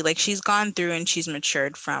 unfortunately. Like she's gone through and she's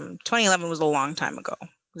matured from 2011 was a long time ago. It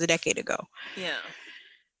was a decade ago. Yeah,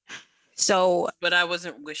 So, but I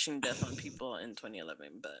wasn't wishing death on people in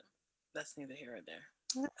 2011. But that's neither here or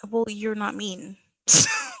well, you're not mean.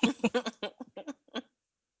 there.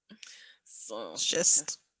 So It's okay.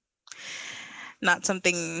 just not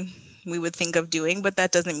something we would think of doing, but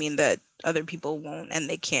that doesn't mean that other people won't and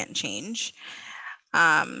they can't change.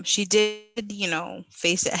 She did,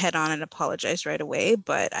 face it head on and apologize right away,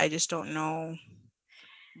 but I just don't know.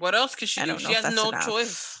 What else could I she don't do? know She if has that's no enough.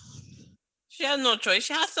 choice. She has no choice.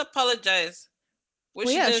 She has to apologize. What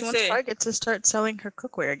Well, she yeah, gonna she wants say? Target to start selling her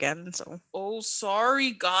cookware again, so Oh,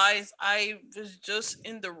 sorry, guys. I was just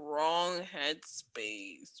in the wrong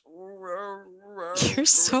headspace. you're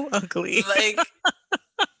so ugly. Like,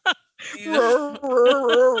 you know,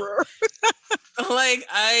 like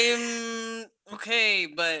I'm okay,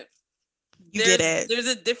 but You get it. there's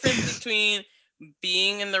a difference between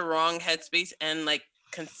being in the wrong headspace and like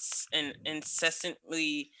and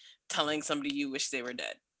incessantly telling somebody you wish they were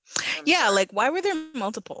dead. I'm Yeah, sorry. like why were there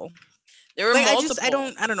multiple? There were Like multiple. I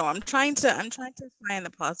don't know. I'm trying to find the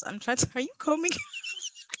pause. I'm trying to Are you combing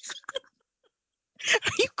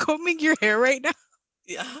are you combing your hair right now?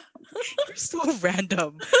 Yeah. You're so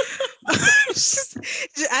random. Just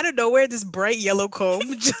out of nowhere, this bright yellow comb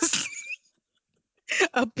just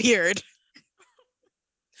appeared.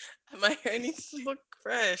 My hair needs to look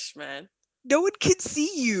fresh, man. No one can see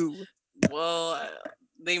you. Well,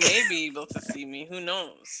 they may be able to see me. Who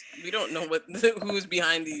knows? We don't know what who's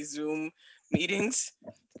behind these Zoom meetings.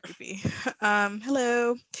 Creepy.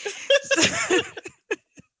 Hello. So,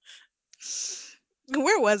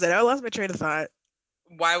 where was it? I lost my train of thought.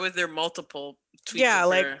 Why was there multiple tweets Yeah, of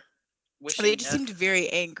like her they wishing just seemed death? very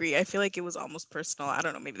angry. I feel like it was almost personal. I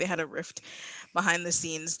don't know. Maybe they had a rift behind the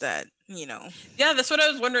scenes that, Yeah, that's what I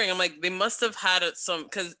was wondering. I'm like, they must have had some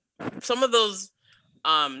because some of those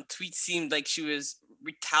tweets seemed like she was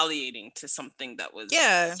retaliating to something that was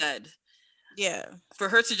yeah, said. yeah, For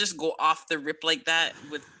her to just go off the rip like that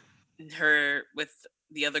with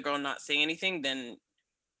the other girl not saying anything, then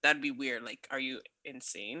that'd be weird. Like, are you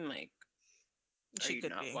insane? Like, are she you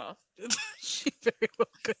could not be. well? She very well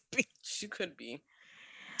could be. She could be.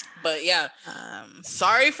 But yeah, Um,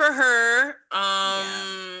 sorry for her.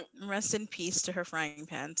 yeah. Rest in peace to her frying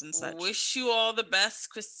pans and such. Wish you all the best,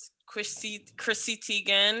 Chrissy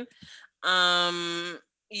Tigen. Um,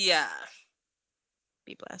 yeah,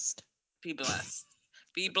 Be blessed. be blessed.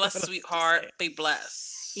 Be What blessed, else to sweetheart. say? Be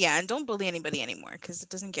blessed. Yeah, and don't bully anybody anymore because it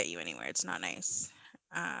doesn't get you anywhere. It's not nice.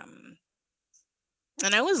 Um,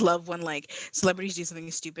 and I always love when like celebrities do something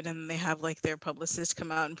stupid and then they have like their publicist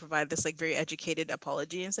come out and provide this like very educated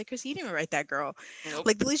apology. And it's like, Chris, you didn't write that, girl. Nope.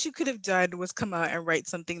 Like the least you could have done was come out and write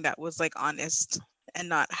something that was like honest and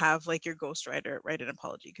not have like your ghostwriter write an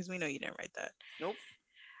apology because we know you didn't write that. Nope.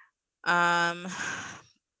 Um,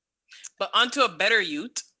 But onto a better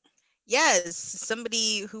Ute. yes,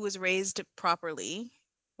 somebody who was raised properly.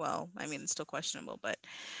 Well, I mean, it's still questionable, but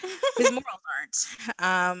his morals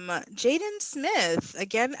aren't. Jaden Smith,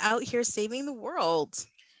 again, out here saving the world.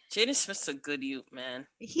 Jaden Smith's a good Ute, man.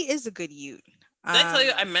 He is a good youth. Did I tell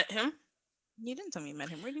you Um, I met him? you didn't tell me you met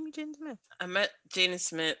him. Where did you meet Jaden Smith? I met Jaden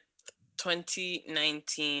Smith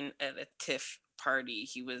 2019 at a TIFF party.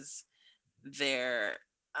 He was there.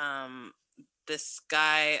 Um, this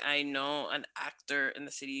guy I know, an actor in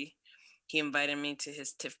the city, he invited me to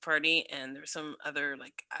his TIFF party, and there were some other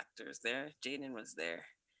like actors there. Jaden was there,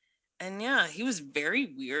 and yeah, he was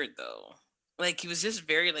very weird though. Like he was just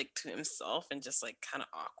very like to himself and just like kind of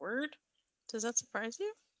awkward. Does that surprise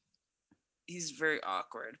you? He's very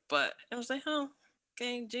awkward, but I was like, oh,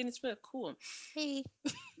 okay, Jaden Smith, cool. Hey.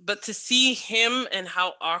 But to see him and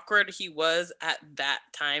how awkward he was at that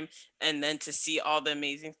time, and then to see all the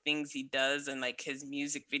amazing things he does and like his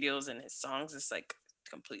music videos and his songs, it's like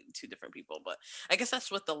completely two different people. But I guess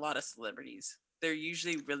that's with a lot of celebrities. They're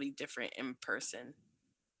usually really different in person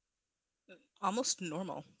Almost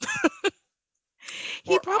normal.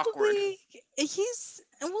 He or awkward. probably he's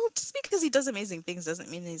well, just because he does amazing things doesn't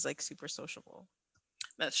mean he's like super sociable.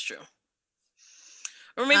 That's true.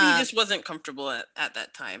 Or maybe he Um, just wasn't comfortable at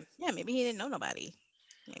that time. yeah, maybe he didn't know nobody.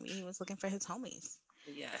 Maybe he was looking for his homies.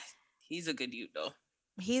 Yeah, he's a good youth though.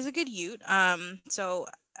 He's a good youth. So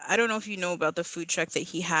I don't know if you know about the food truck that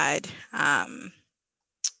he had.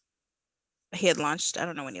 He had launched, I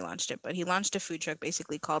don't know when he launched it, but he launched a food truck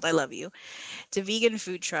basically called I Love You. It's a vegan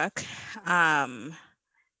food truck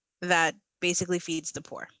that basically feeds the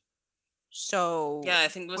poor. So Yeah, I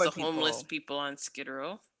think it was poor the homeless people, people on Skid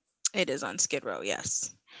Row. it is on Skid Row,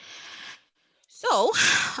 yes. So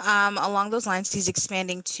along those lines, he's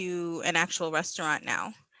expanding to an actual restaurant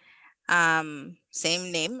now.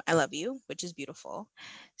 Same name, I Love You, which is beautiful.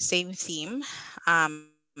 Same theme,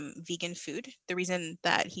 vegan food. The reason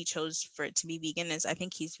that he chose for it to be vegan is I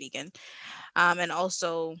think he's vegan. And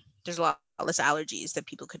also, there's a lot less allergies that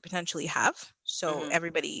people could potentially have. So Mm-hmm.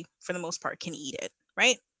 everybody, for the most part, can eat it,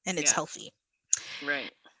 right? And it's Yeah, healthy.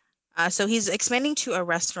 right. So he's expanding to a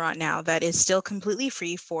restaurant now that is still completely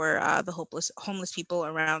free for the homeless people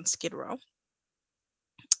around Skid Row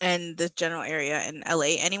and the general area in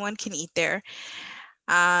LA. Anyone can eat there.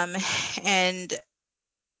 Um, and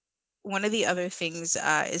one of the other things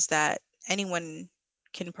is that anyone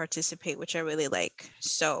can participate, which I really like.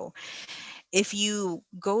 So if you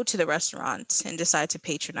go to the restaurant and decide to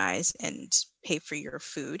patronize and pay for your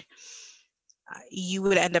food, you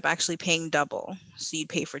would end up actually paying double. So you'd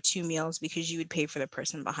pay for two meals because you would pay for the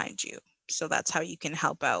person behind you. So that's how you can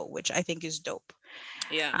help out, which I think is dope.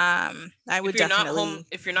 Yeah. I would definitely,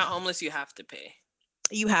 If you're not homeless, you have to pay.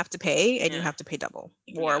 you have to pay and you Yeah. have to pay double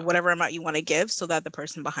or Yeah. whatever amount you want to give so that the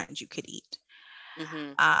person behind you could eat.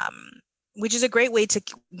 Mm-hmm. Um, which is a great way to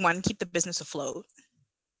one, keep the business afloat,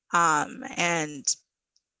 and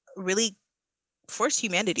really force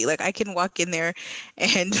humanity. Like I can walk in there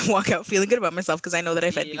and walk out feeling good about myself because I know that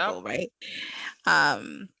I fed Yep. people, right?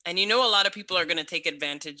 Um, And you know, a lot of people are going to take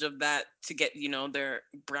advantage of that to get, their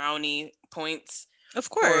brownie points of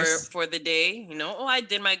for course. for the day. Oh, I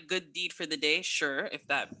did my good deed for the day. Sure, if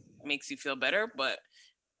that makes you feel better, but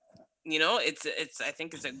it's I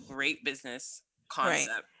think it's a great business Right.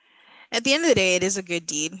 concept. At the end of the day, it is a good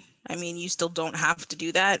deed. I mean, you still don't have to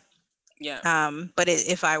do that. Yeah. But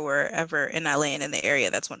if I were ever in LA and in the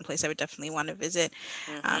area, that's one place I would definitely want to visit,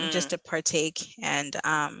 just Mhm. to partake and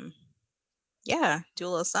yeah, do a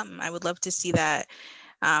little something. I would love to see that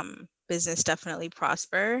business definitely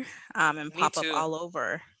prosper and Me pop up too. all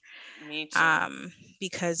over, Me too. um,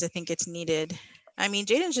 because I think it's needed. I mean,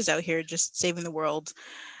 Jaden's just out here just saving the world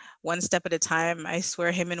one step at a time. I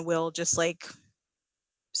swear him and Will just like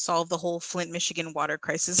solve the whole Flint, Michigan water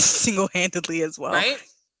crisis single-handedly as well. Right?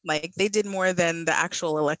 Like they did more than the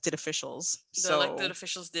actual elected officials. The elected So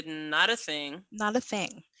officials did not a thing. not a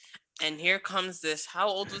thing. And here comes this. How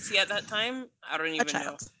old was he at that time? I don't A even know.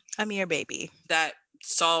 child, a mere baby, That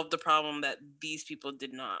solved the problem that these people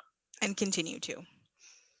did not. and continue to.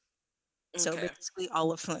 So Okay. basically,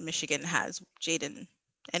 all of Flint, Michigan has Jaden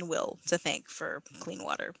and Will to thank for clean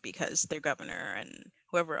water because their governor and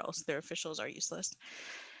whoever else, their officials are useless.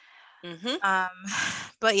 Mhm. Um,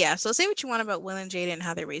 but yeah, so say what you want about Will and Jaden and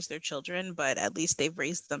how they raise their children, but at least they've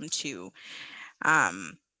raised them to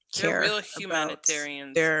um, They're care real about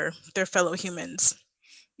humanitarians. their fellow humans,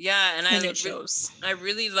 Yeah, and and it shows. I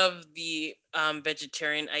really love the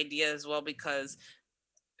vegetarian idea as well, because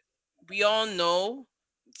we all know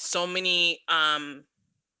so many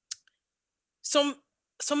so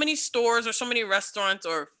so many stores or so many restaurants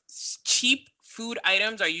or cheap food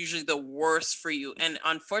items are usually the worst for you, and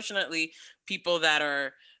unfortunately people that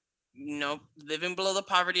are living below the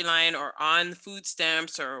poverty line or on food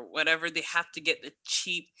stamps or whatever, they have to get the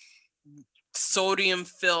cheap sodium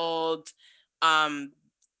filled um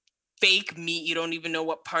fake meat. You don't even know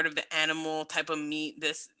what part of the animal type of meat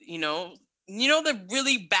this, the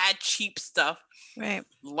really bad cheap stuff, Right.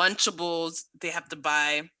 lunchables they have to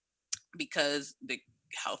buy, because the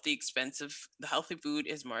healthy food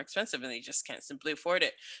is more expensive and they just can't simply afford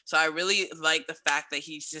it. So I really like the fact that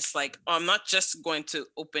he's just like, oh, I'm not just going to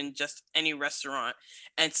open just any restaurant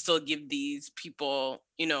and still give these people,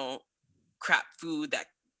 crap food that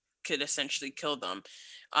could essentially kill them.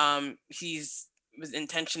 He's was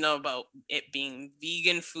intentional about it being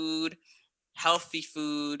vegan food, healthy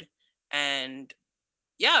food, and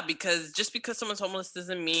yeah, because just because someone's homeless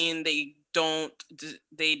doesn't mean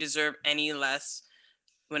they deserve any less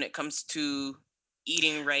when it comes to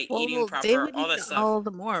eating right, eating Well, they proper, would all need that stuff. all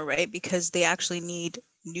the more, right? Because they actually need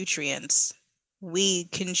nutrients. We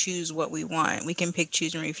can choose what we want. We can pick,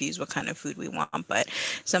 choose, and refuse what kind of food we want. But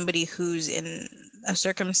somebody who's in a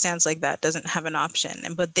circumstance like that doesn't have an option.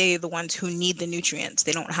 And but they the ones who need the nutrients.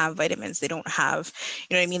 They don't have vitamins. They don't have,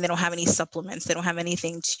 you know what I mean? They don't have any supplements. They don't have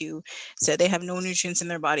anything to, so they have no nutrients in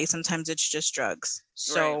their body. Sometimes it's just drugs.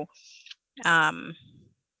 Right. So um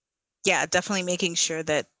yeah, definitely making sure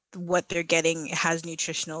that what they're getting has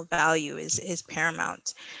nutritional value is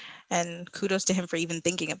paramount. And kudos to him for even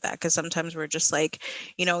thinking of that, because sometimes we're just like,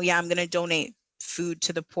 yeah, I'm going to donate food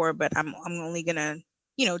to the poor, but I'm only going to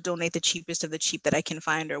donate the cheapest of the cheap that I can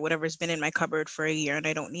find, or whatever's been in my cupboard for a year and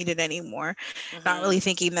I don't need it anymore. Not really Mhm.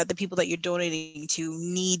 thinking that the people that you're donating to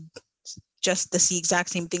need just the exact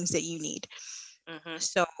same things that you need. Mhm.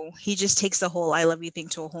 So he just takes the whole I love you thing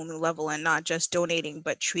to a whole new level, and not just donating,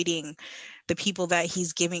 but treating the people that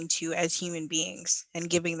he's giving to as human beings and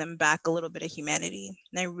giving them back a little bit of humanity.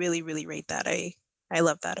 And I really, really rate that. I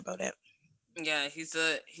love that about it. Yeah, he's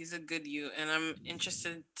a good you, and I'm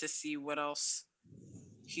interested to see what else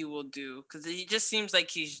he will do, because he just seems like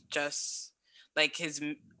he's just like his.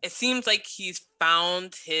 It seems like he's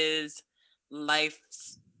found his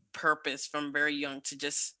life's purpose from very young, to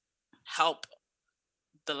just help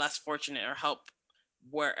the less fortunate or help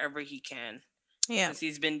wherever he can, Yeah. because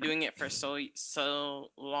he's been doing it for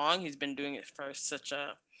so long. He's been doing it for such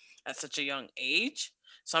a at such a young age.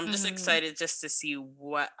 So I'm just Mm. excited just to see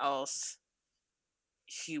what else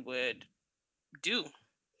he would do.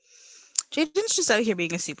 Jaden's just out here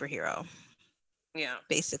being a superhero, Yeah.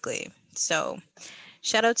 basically. So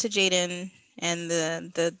shout out to Jaden and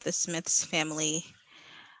the Smiths family.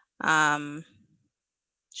 Um,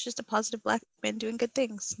 it's just a positive black man doing good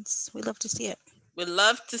things. We love to see it. We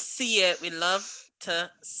love to see it. We love to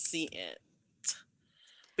see it.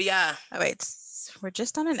 But yeah, All right, we're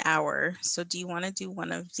just on an hour. So do you want to do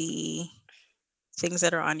one of the things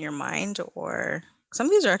that are on your mind, or some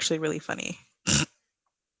of these are actually really funny? It's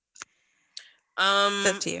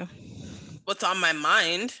up um, to you. what's on my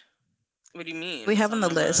mind? What do you mean? We What's have on on the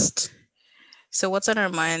my mind? list. So what's on our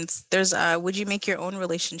minds? There's would you make your own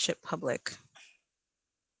relationship public?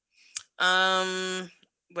 Um,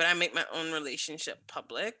 would I make my own relationship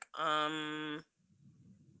public?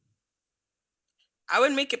 I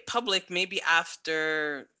would make it public maybe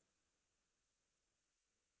after,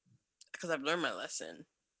 because I've learned my lesson.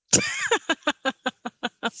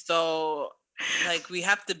 So like we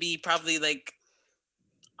have to be probably like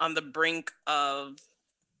on the brink of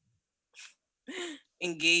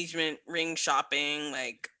engagement, ring shopping,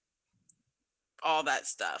 like all that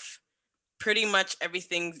stuff. Pretty much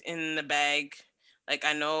everything's in the bag. Like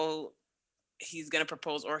I know he's gonna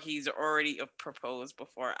propose or he's already proposed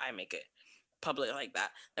before I make it public like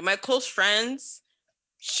that. Like my close friends,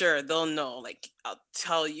 sure, they'll know. Like I'll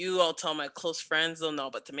tell you, I'll tell my close friends, they'll know.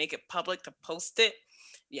 But to make it public, to post it,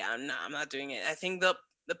 yeah, I'm not doing it. I think the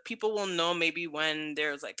people will know maybe when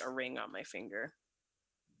there's like a ring on my finger.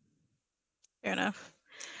 Fair enough.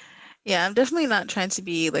 Yeah, I'm definitely not trying to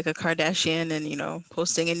be like a Kardashian and,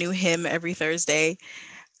 posting a new him every Thursday.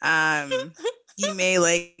 Um, you may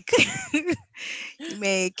like you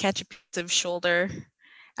may catch a piece of shoulder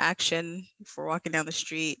action for walking down the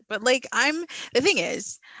street. But like the thing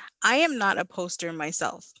is, I am not a poster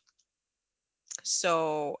myself.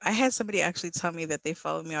 So I had somebody actually tell me that they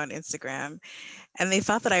follow me on Instagram and they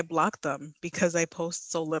thought that I blocked them because I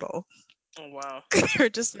post so little. Oh wow. They're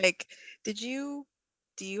just like, did you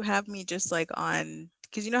do you have me just like on,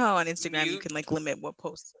 because you know how on Instagram you Mute. can like limit what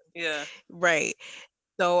posts. Yeah. Right.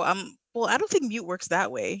 So well, I don't think mute works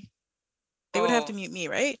that way. They would have to Oh mute me,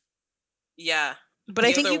 right? yeah. But I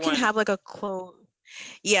The think other you can one, have like a close.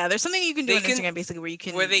 Yeah, there's something you can do they on can Instagram basically where you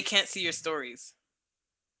where they can, can't see your stories.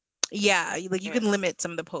 yeah, like you Yeah. can limit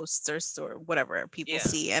some of the posts or whatever people Yeah.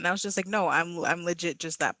 see. And I was just like, no, I'm legit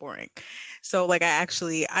just that boring. So like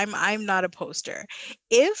I'm not a poster.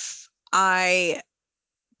 If I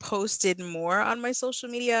posted more on my social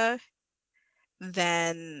media,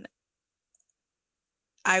 then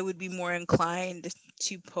I would be more inclined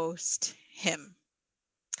to post him.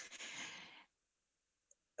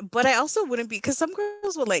 But I also wouldn't be, because some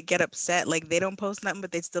girls will like get upset, like they don't post nothing,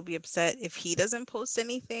 but they'd still be upset if he doesn't post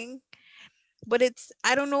anything. But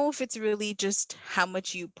I don't know if it's really just how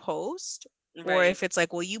much you post, or Right. if it's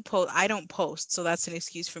like, well, I don't post, so that's an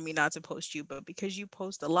excuse for me not to post you. But because you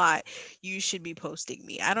post a lot, you should be posting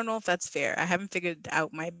me. I don't know if that's fair. I haven't figured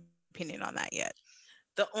out my opinion on that yet.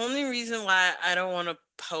 The only reason why I don't want to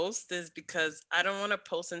post is because I don't want to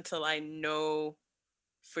post until I know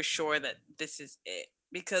for sure that this is it.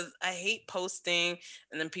 Because I hate posting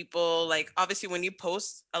and then people, like, obviously when you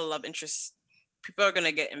post a love interest, people are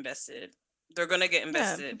gonna get invested. They're gonna get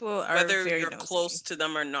Yeah, invested people are whether very you're nosy. close to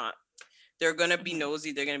them or not. They're gonna be Hmm.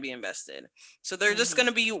 nosy, they're gonna be invested. So they're just Hmm.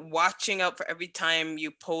 gonna be watching out for every time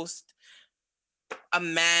you post a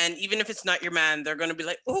man, even if it's not your man, they're gonna be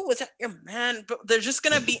like, "Oh, was that your man?" But they're just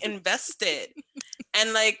gonna be invested,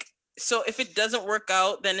 and like, so if it doesn't work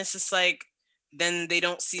out, then it's just like, then they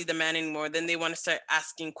don't see the man anymore. Then they want to start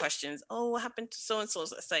asking questions. Oh, what happened to so and so?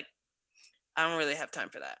 It's like I don't really have time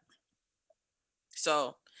for that.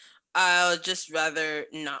 So I'll just rather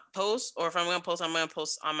not post, or if I'm gonna post, I'm gonna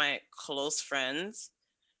post on my close friends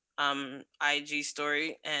IG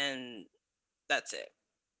story, and that's it.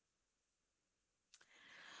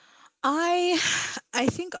 I I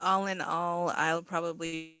think all in all, I'll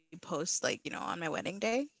probably post like, on my wedding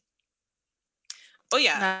day. Oh Not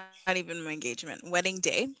yeah. even my engagement, wedding day,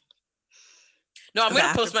 No, the I'm gonna after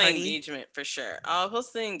post my party. engagement for sure. I'll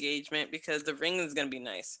post the engagement because the ring is gonna be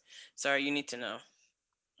nice. Sorry, you need to know.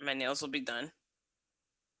 My nails will be done.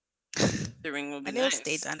 The ring will My be nails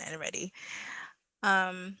stay nice. done and ready.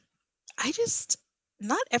 Um, I just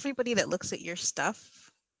Not everybody that looks at your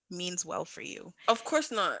stuff means well for you. Of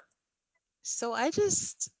course not. So I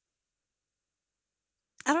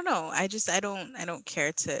don't know. I don't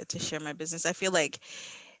care to share my business. I feel like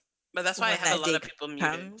But that's why I when have a that lot day of people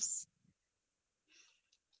muted. comes,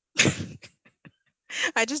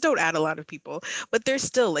 I just don't add a lot of people, but there's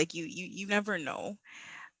still like you never know.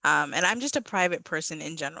 And I'm just a private person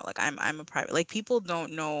in general. Like I'm a private, like people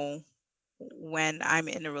don't know when I'm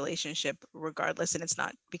in a relationship regardless, and it's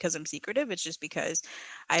not because I'm secretive, it's just because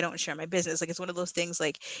I don't share my business. Like it's one of those things,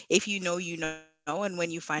 like if you know, and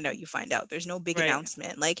when you find out, you find out. There's no big Right.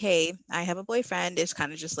 announcement like, hey, I have a boyfriend. It's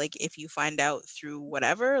kind of just like if you find out through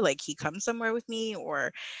whatever, like he comes somewhere with me,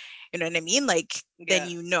 or you know what I mean, like then Yeah.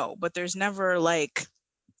 you know. But there's never like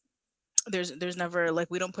there's never like,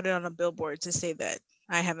 we don't put it on a billboard to say that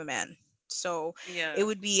I have a man. So Yeah.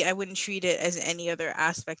 I wouldn't treat it as any other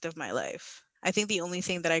aspect of my life. I think the only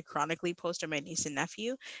thing that I chronically post are my niece and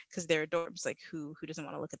nephew because they're adorbs. Like who doesn't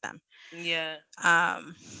want to look at them? Yeah.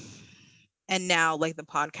 Um, and now like the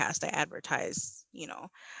podcast I advertise,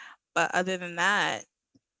 But other than that,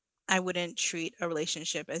 I wouldn't treat a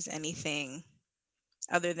relationship as anything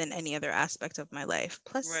other than any other aspect of my life.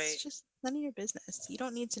 Plus, it's Right. just none of your business. You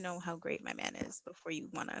don't need to know how great my man is before you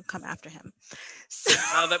want to come after him. So,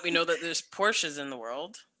 Now that we know that there's Porsches in the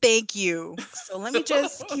world. thank you. So, let me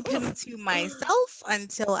just keep him to myself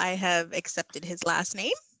until I have accepted his last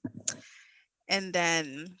name, and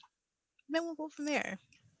then we'll go from there.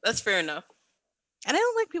 That's fair enough. And I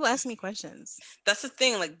don't like people asking me questions. That's the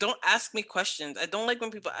thing. Like, don't ask me questions. I don't like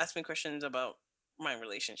when people ask me questions about my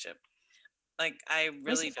relationship. Like, I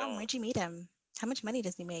Where's he really from? don't. Where'd you meet him? How much money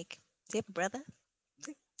does he make? Does he have a brother?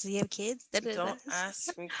 Does he have kids? Da, da, da. Don't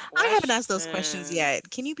ask me I haven't asked those questions questions. yet.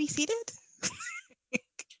 Can you be seated?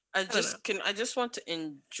 I don't know. I just want to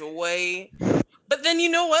enjoy. But then you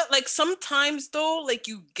know what? Like sometimes though, like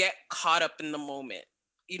you get caught up in the moment.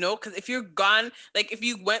 You know, because if you're gone, like if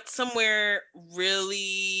you went somewhere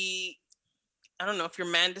really, I don't know, if your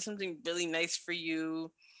man did something really nice for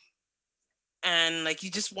you and like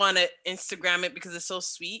you just want to Instagram it because it's so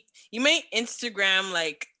sweet, you may Instagram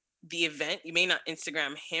like the event. You may not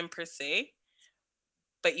Instagram him per se,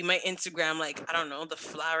 but you might Instagram like I don't know the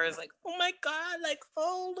flowers, like oh my god, like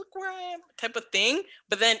oh look where I am type of thing.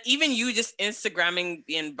 But then even you just Instagramming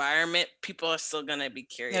the environment, people are still gonna be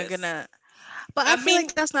They're curious. gonna. But I I feel like mean,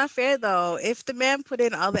 that's not fair though. If the man put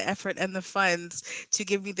in all the effort and the funds to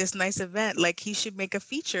give me this nice event, like he should make a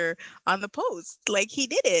feature on the post. Like he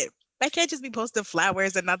did it. I can't just be posting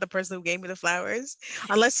flowers and not the person who gave me the flowers,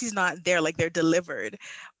 unless he's not there, like they're delivered.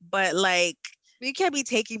 But like, you can't be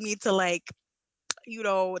taking me to like,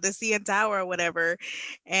 the CN Tower or whatever,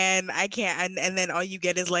 and I can't, and then all you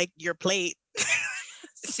get is like your plate.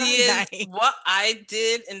 It's see, not is nice. what I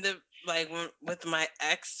did in the like with my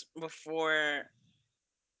ex before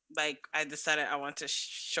like I decided I want to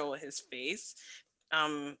show his face.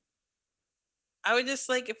 Um, I would just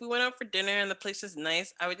like if we went out for dinner and the place was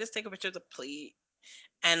nice, I would just take a picture of the plate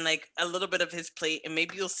and like a little bit of his plate, and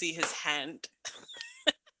maybe you'll see his hand.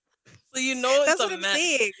 So you know it's That's a what I'm man.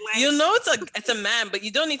 saying. You Like, know it's a man, but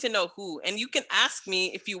you don't need to know who. And you can ask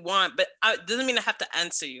me if you want, but it doesn't mean I have to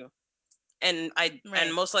answer you. And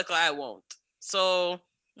right. most likely I won't. So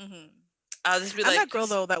Hmm. I'll just be I'm like, that girl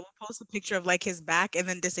though that will post a picture of like his back and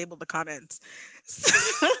then disable the comments.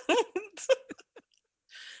 So,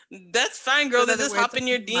 that's fine, girl. in They'll other just words, hop like in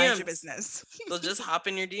your mind your DMs. business. They'll just hop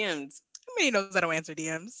in your DMs. Everybody knows I don't answer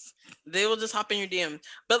DMs. They will just hop in your DMs.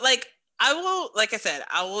 But like I will, like I said,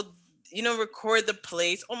 I will, record the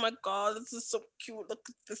place. Oh my god, this is so cute. Look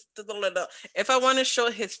at this. Da, da, da, da. If I want to show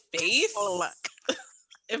his Oh face, luck.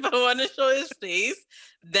 if I want to show his face,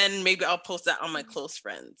 then maybe I'll post that on my close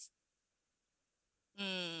friends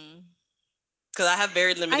Mm. because I have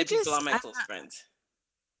very I limited people on just my close friends.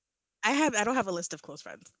 I don't have a list of close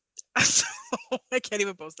friends. So I can't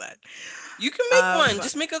even post that. You can make one. Um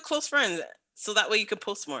Just make a close friend so that way you can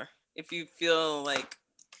post more if you feel like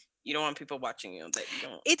you don't want people watching you that you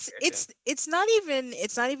don't it's care to. it's it's not even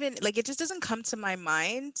like it just doesn't come to my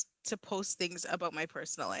mind to post things about my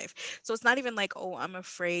personal life. So it's not even like, oh, I'm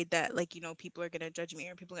afraid that like, people are going to judge me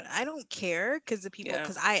or I don't care because Yeah.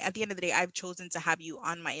 I at the end of the day I've chosen to have you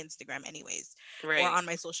on my Instagram anyways or Right. on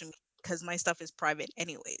my social media because my stuff is private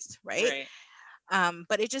anyways, right? Right.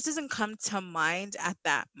 But it just doesn't come to mind at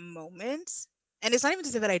that moment. And it's not even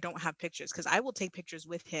to say that I don't have pictures because I will take pictures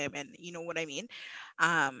with him and you know what I mean.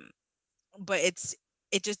 Um, but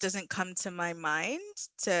it just doesn't come to my mind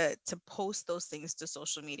to post those things to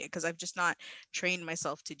social media because I've just not trained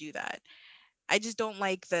myself to do that. I just don't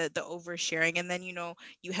like the oversharing. And then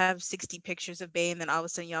you have 60 pictures of Bay, and then all of a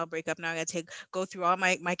sudden y'all break up. Now I gotta go through all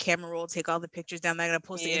my camera roll, take all the pictures down. Then I gotta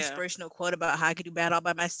post the Yeah. inspirational quote about how I could do bad all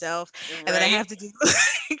by myself, and then I Right. have to do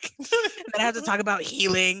like, and then I have to talk about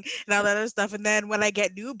healing and all that other stuff. And then when I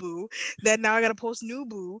get new boo, then now I gotta post new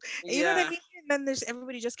boo. And you know what I Yeah. mean? And then there's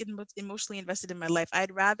everybody just getting emotionally invested in my life.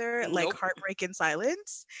 I'd rather like Nope. heartbreak in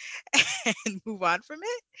silence and move on from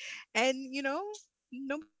it. And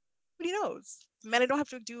nobody knows. Man, I don't have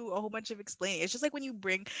to do a whole bunch of explaining. It's just like when you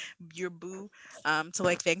bring your boo to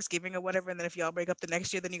like Thanksgiving or whatever, and then if y'all break up the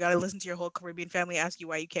next year, then you gotta listen to your whole Caribbean family ask you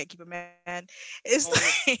why you can't keep a man. It's Don't like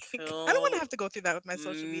I don't want to have to kill go through that with my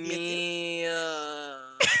social media too. me.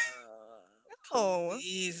 Oh,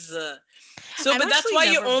 Please. So, I've but actually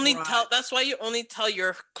never brought that's why you only tell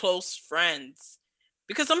your close friends.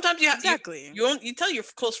 Because sometimes exactly. you tell your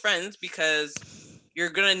close friends because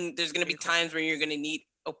there's gonna be Reason. times where you're gonna need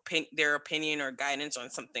their opinion or guidance on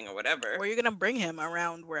something or whatever. Or you're gonna bring him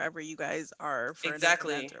around wherever you guys are for an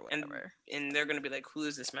event or Exactly. And whatever. they're gonna be like, who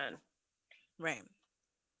is this man? Right.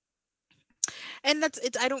 And that's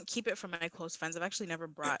it. I don't keep it from my close friends. I've actually never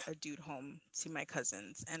brought a dude home to my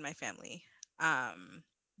cousins and my family,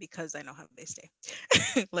 because I know how they stay.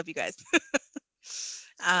 Love you guys.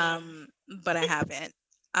 Mm. um, but I haven't.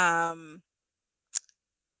 Um,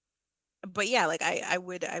 but yeah, like I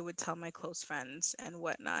would tell my close friends and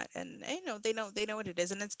whatnot, and they know what it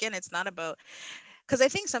is, and it's again, it's not about, because I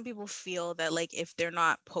think some people feel that like if they're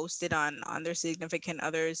not posted on their significant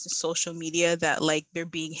others' social media, that like they're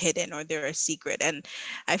being hidden or they're a secret. And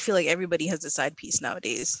I feel like everybody has a side piece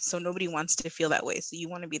nowadays, so nobody wants to feel that way. So you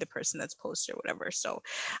want to be the person that's posted or whatever. So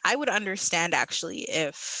I would understand actually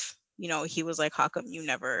if he was like, how come you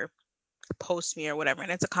never post me or whatever,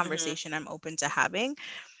 and it's a Hmm. conversation I'm open to having.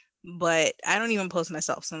 But I don't even post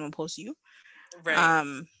myself, so I'm gonna post you. Right.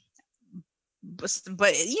 um but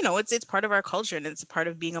it's part of our culture, and it's part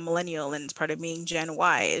of being a millennial, and it's part of being Gen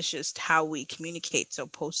Y. It's just how we communicate. So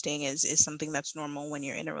posting is something that's normal when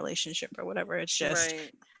you're in a relationship or whatever. It's just,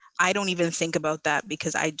 Right. I don't even think about that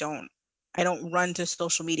because I don't run to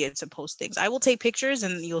social media to post things. I will take pictures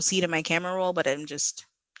and you'll see it in my camera roll, but I'm just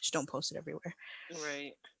don't post it everywhere.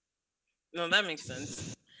 Right. No, that makes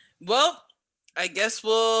sense. Well, I guess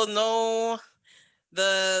we'll know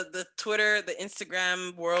the Twitter, the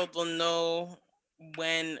Instagram world will know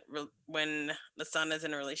when Lasana's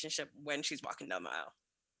in a relationship when she's walking down the aisle.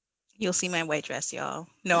 You'll see my white dress, y'all.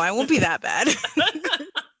 No, I won't be that bad.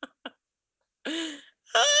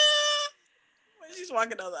 When she's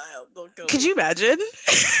walking down the aisle, don't kill Could me. you imagine?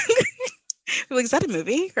 Like, is that a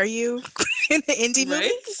movie? Are you in an indie movie?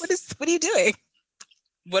 Right? What are you doing?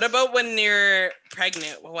 What about when you're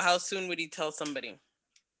pregnant? Well, how soon would you tell somebody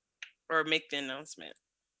or make the announcement?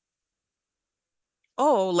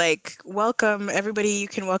 Oh, like, welcome everybody. You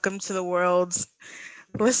can welcome to the world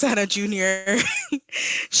Lysana Jr.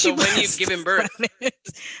 She So when blessed you've the given birth, planet.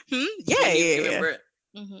 Yeah, when you've yeah, given yeah. birth.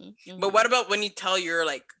 But Hmm. what about when you tell your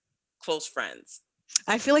like close friends?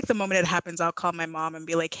 I feel like the moment it happens, I'll call my mom and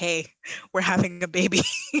be like, "Hey, we're having a baby."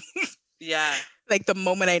 Yeah, Like the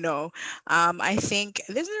moment I know. I think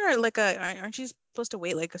isn't there like aren't you supposed to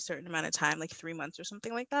wait like a certain amount of time, like 3 months or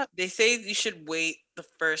something like that? they say you should wait the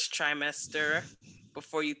first trimester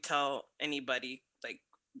before you tell anybody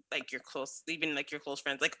like your close, even like your close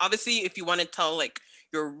friends. Like obviously if you want to tell like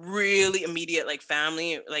your really immediate like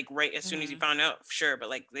family like right as soon as you Hmm. found out, sure, but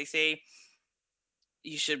like they say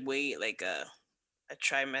you should wait like a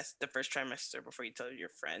trimester, the first trimester before you tell your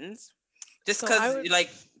friends, just So I because would, like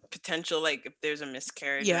potential like if there's a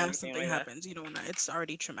miscarriage or yeah, if anything something like that. happens, you don't know. It's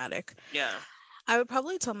already traumatic. Yeah. I would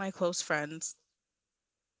probably tell my close friends,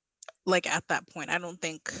 like at that point. I don't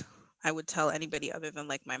think I would tell anybody other than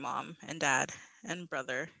like my mom and dad and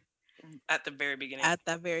brother At the very beginning. at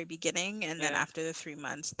that very beginning. And then Yeah. after the 3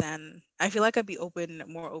 months, then I feel like I'd be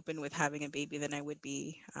more open with having a baby than I would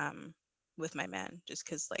be with my man, just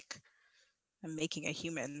because like I'm making a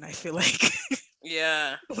human. I feel like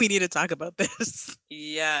Yeah. we need to talk about this.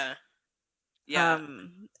 Yeah. Yeah.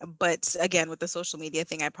 Um, but again, with the social media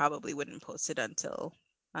thing, I probably wouldn't post it until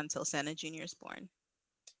Santa Junior is born.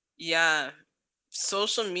 Yeah.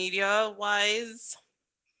 Social media wise,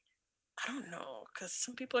 I don't know, because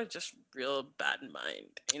some people are just real bad in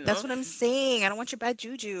mind, you That's know? what I'm saying. I don't want your bad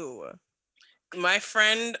juju. My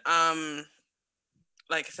friend,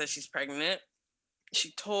 like I said, she's pregnant.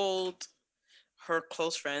 She told her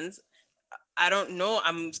close friends. I don't know.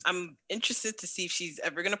 I'm interested to see if she's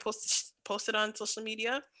ever gonna post it on social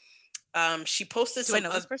media. She posted Do I some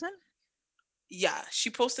know this person? yeah, she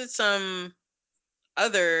posted some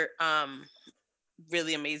other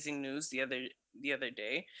really amazing news the other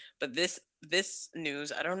day, but this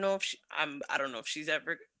news, I don't know if I don't know if she's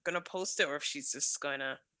ever gonna post it or if she's just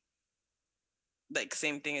gonna like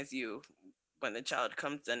same thing as you, when the child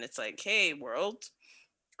comes and it's like, hey world.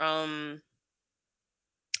 um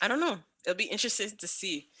I don't know, it'll be interesting to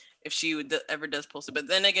see if she would ever does post it, but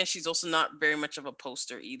then again she's also not very much of a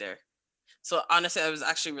poster either. So honestly I was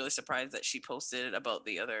actually really surprised that she posted about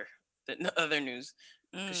the other news,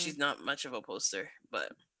 because Mm. she's not much of a poster.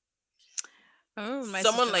 But I remember when my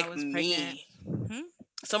someone sister-in-law like was pregnant. me, Hmm?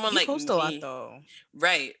 someone You like post a lot me, though,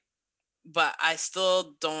 right? But I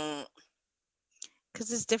still don't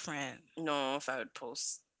because it's different. know if I would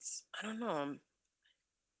post. I don't know.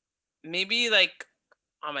 Maybe like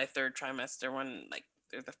on my third trimester when like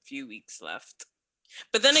there's a few weeks left.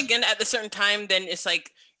 But then again, at a certain time, then it's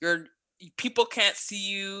like your people can't see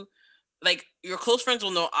you. Like your close friends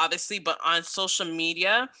will know, obviously, but on social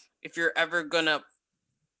media, if you're ever gonna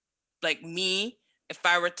like me, if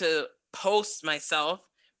I were to post myself,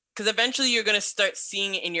 because eventually you're gonna start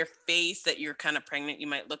seeing it in your face that you're kind of pregnant. You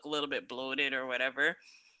might look a little bit bloated or whatever,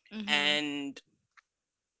 Hmm. and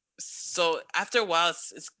so after a while,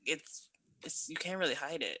 it's you can't really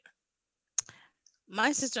hide it.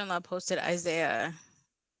 My sister-in-law posted Isaiah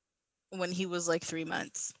when he was like 3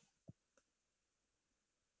 months.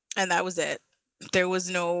 and that was it. There was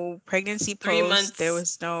no pregnancy Three post. There months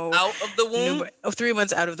was no out of the womb. of 3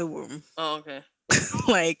 months out of the womb. Oh, okay.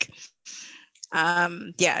 Like,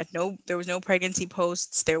 yeah, no, there was no pregnancy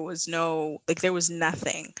posts. There was no, like, there was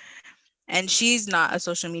nothing. And she's not a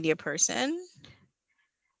social media person.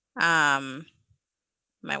 Um,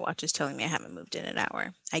 my watch is telling me I haven't moved in an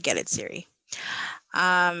hour. I get it, Siri.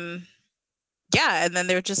 Um, yeah, and then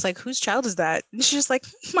they're just like, whose child is that? And she's just like,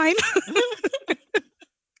 mine.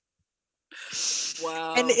 And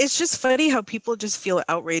Wow. it's just funny how people just feel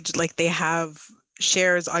outraged like they have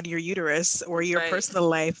shares on your uterus or your Right. personal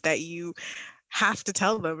life that you have to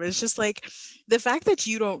tell them. It's just like the fact that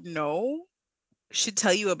you don't know should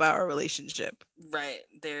tell you about our relationship. Right.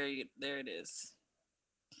 There it is.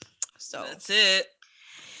 So, That's it.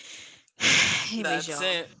 anyways, That's y'all,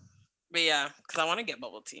 it. But yeah, because I want to get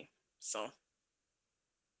bubble tea. So,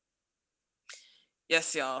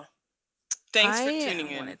 yes, y'all. Thanks for I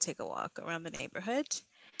tuning want to in. take a walk around the neighborhood.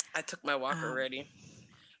 I took my walk Um, already.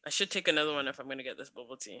 I should take another one if I'm going to get this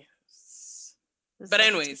bubble tea. does But, bubble tea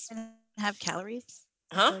anyways, even have calories?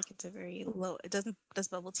 I feel huh? like it's a very low. It doesn't. Does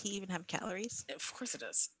bubble tea even have calories? Of course it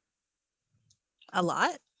does. A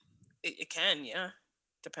lot. It can, yeah.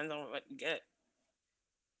 Depends on what you get.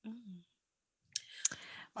 Mm.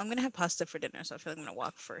 I'm gonna have pasta for dinner, so I feel like I'm gonna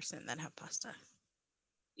walk first and then have pasta.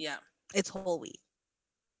 Yeah. It's whole wheat.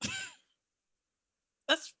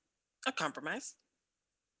 That's a compromise.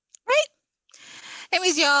 Right?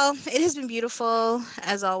 Anyways, y'all, it has been beautiful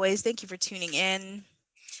as always. Thank you for tuning in.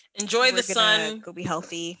 Enjoy the We're gonna sun. go be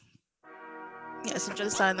healthy. Yes, enjoy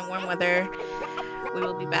the sun, the warm weather. We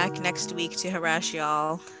will be back next week to harass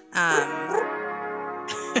y'all.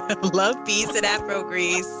 Love, peace, and Afro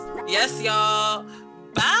grease. Yes, y'all.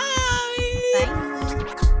 Bye.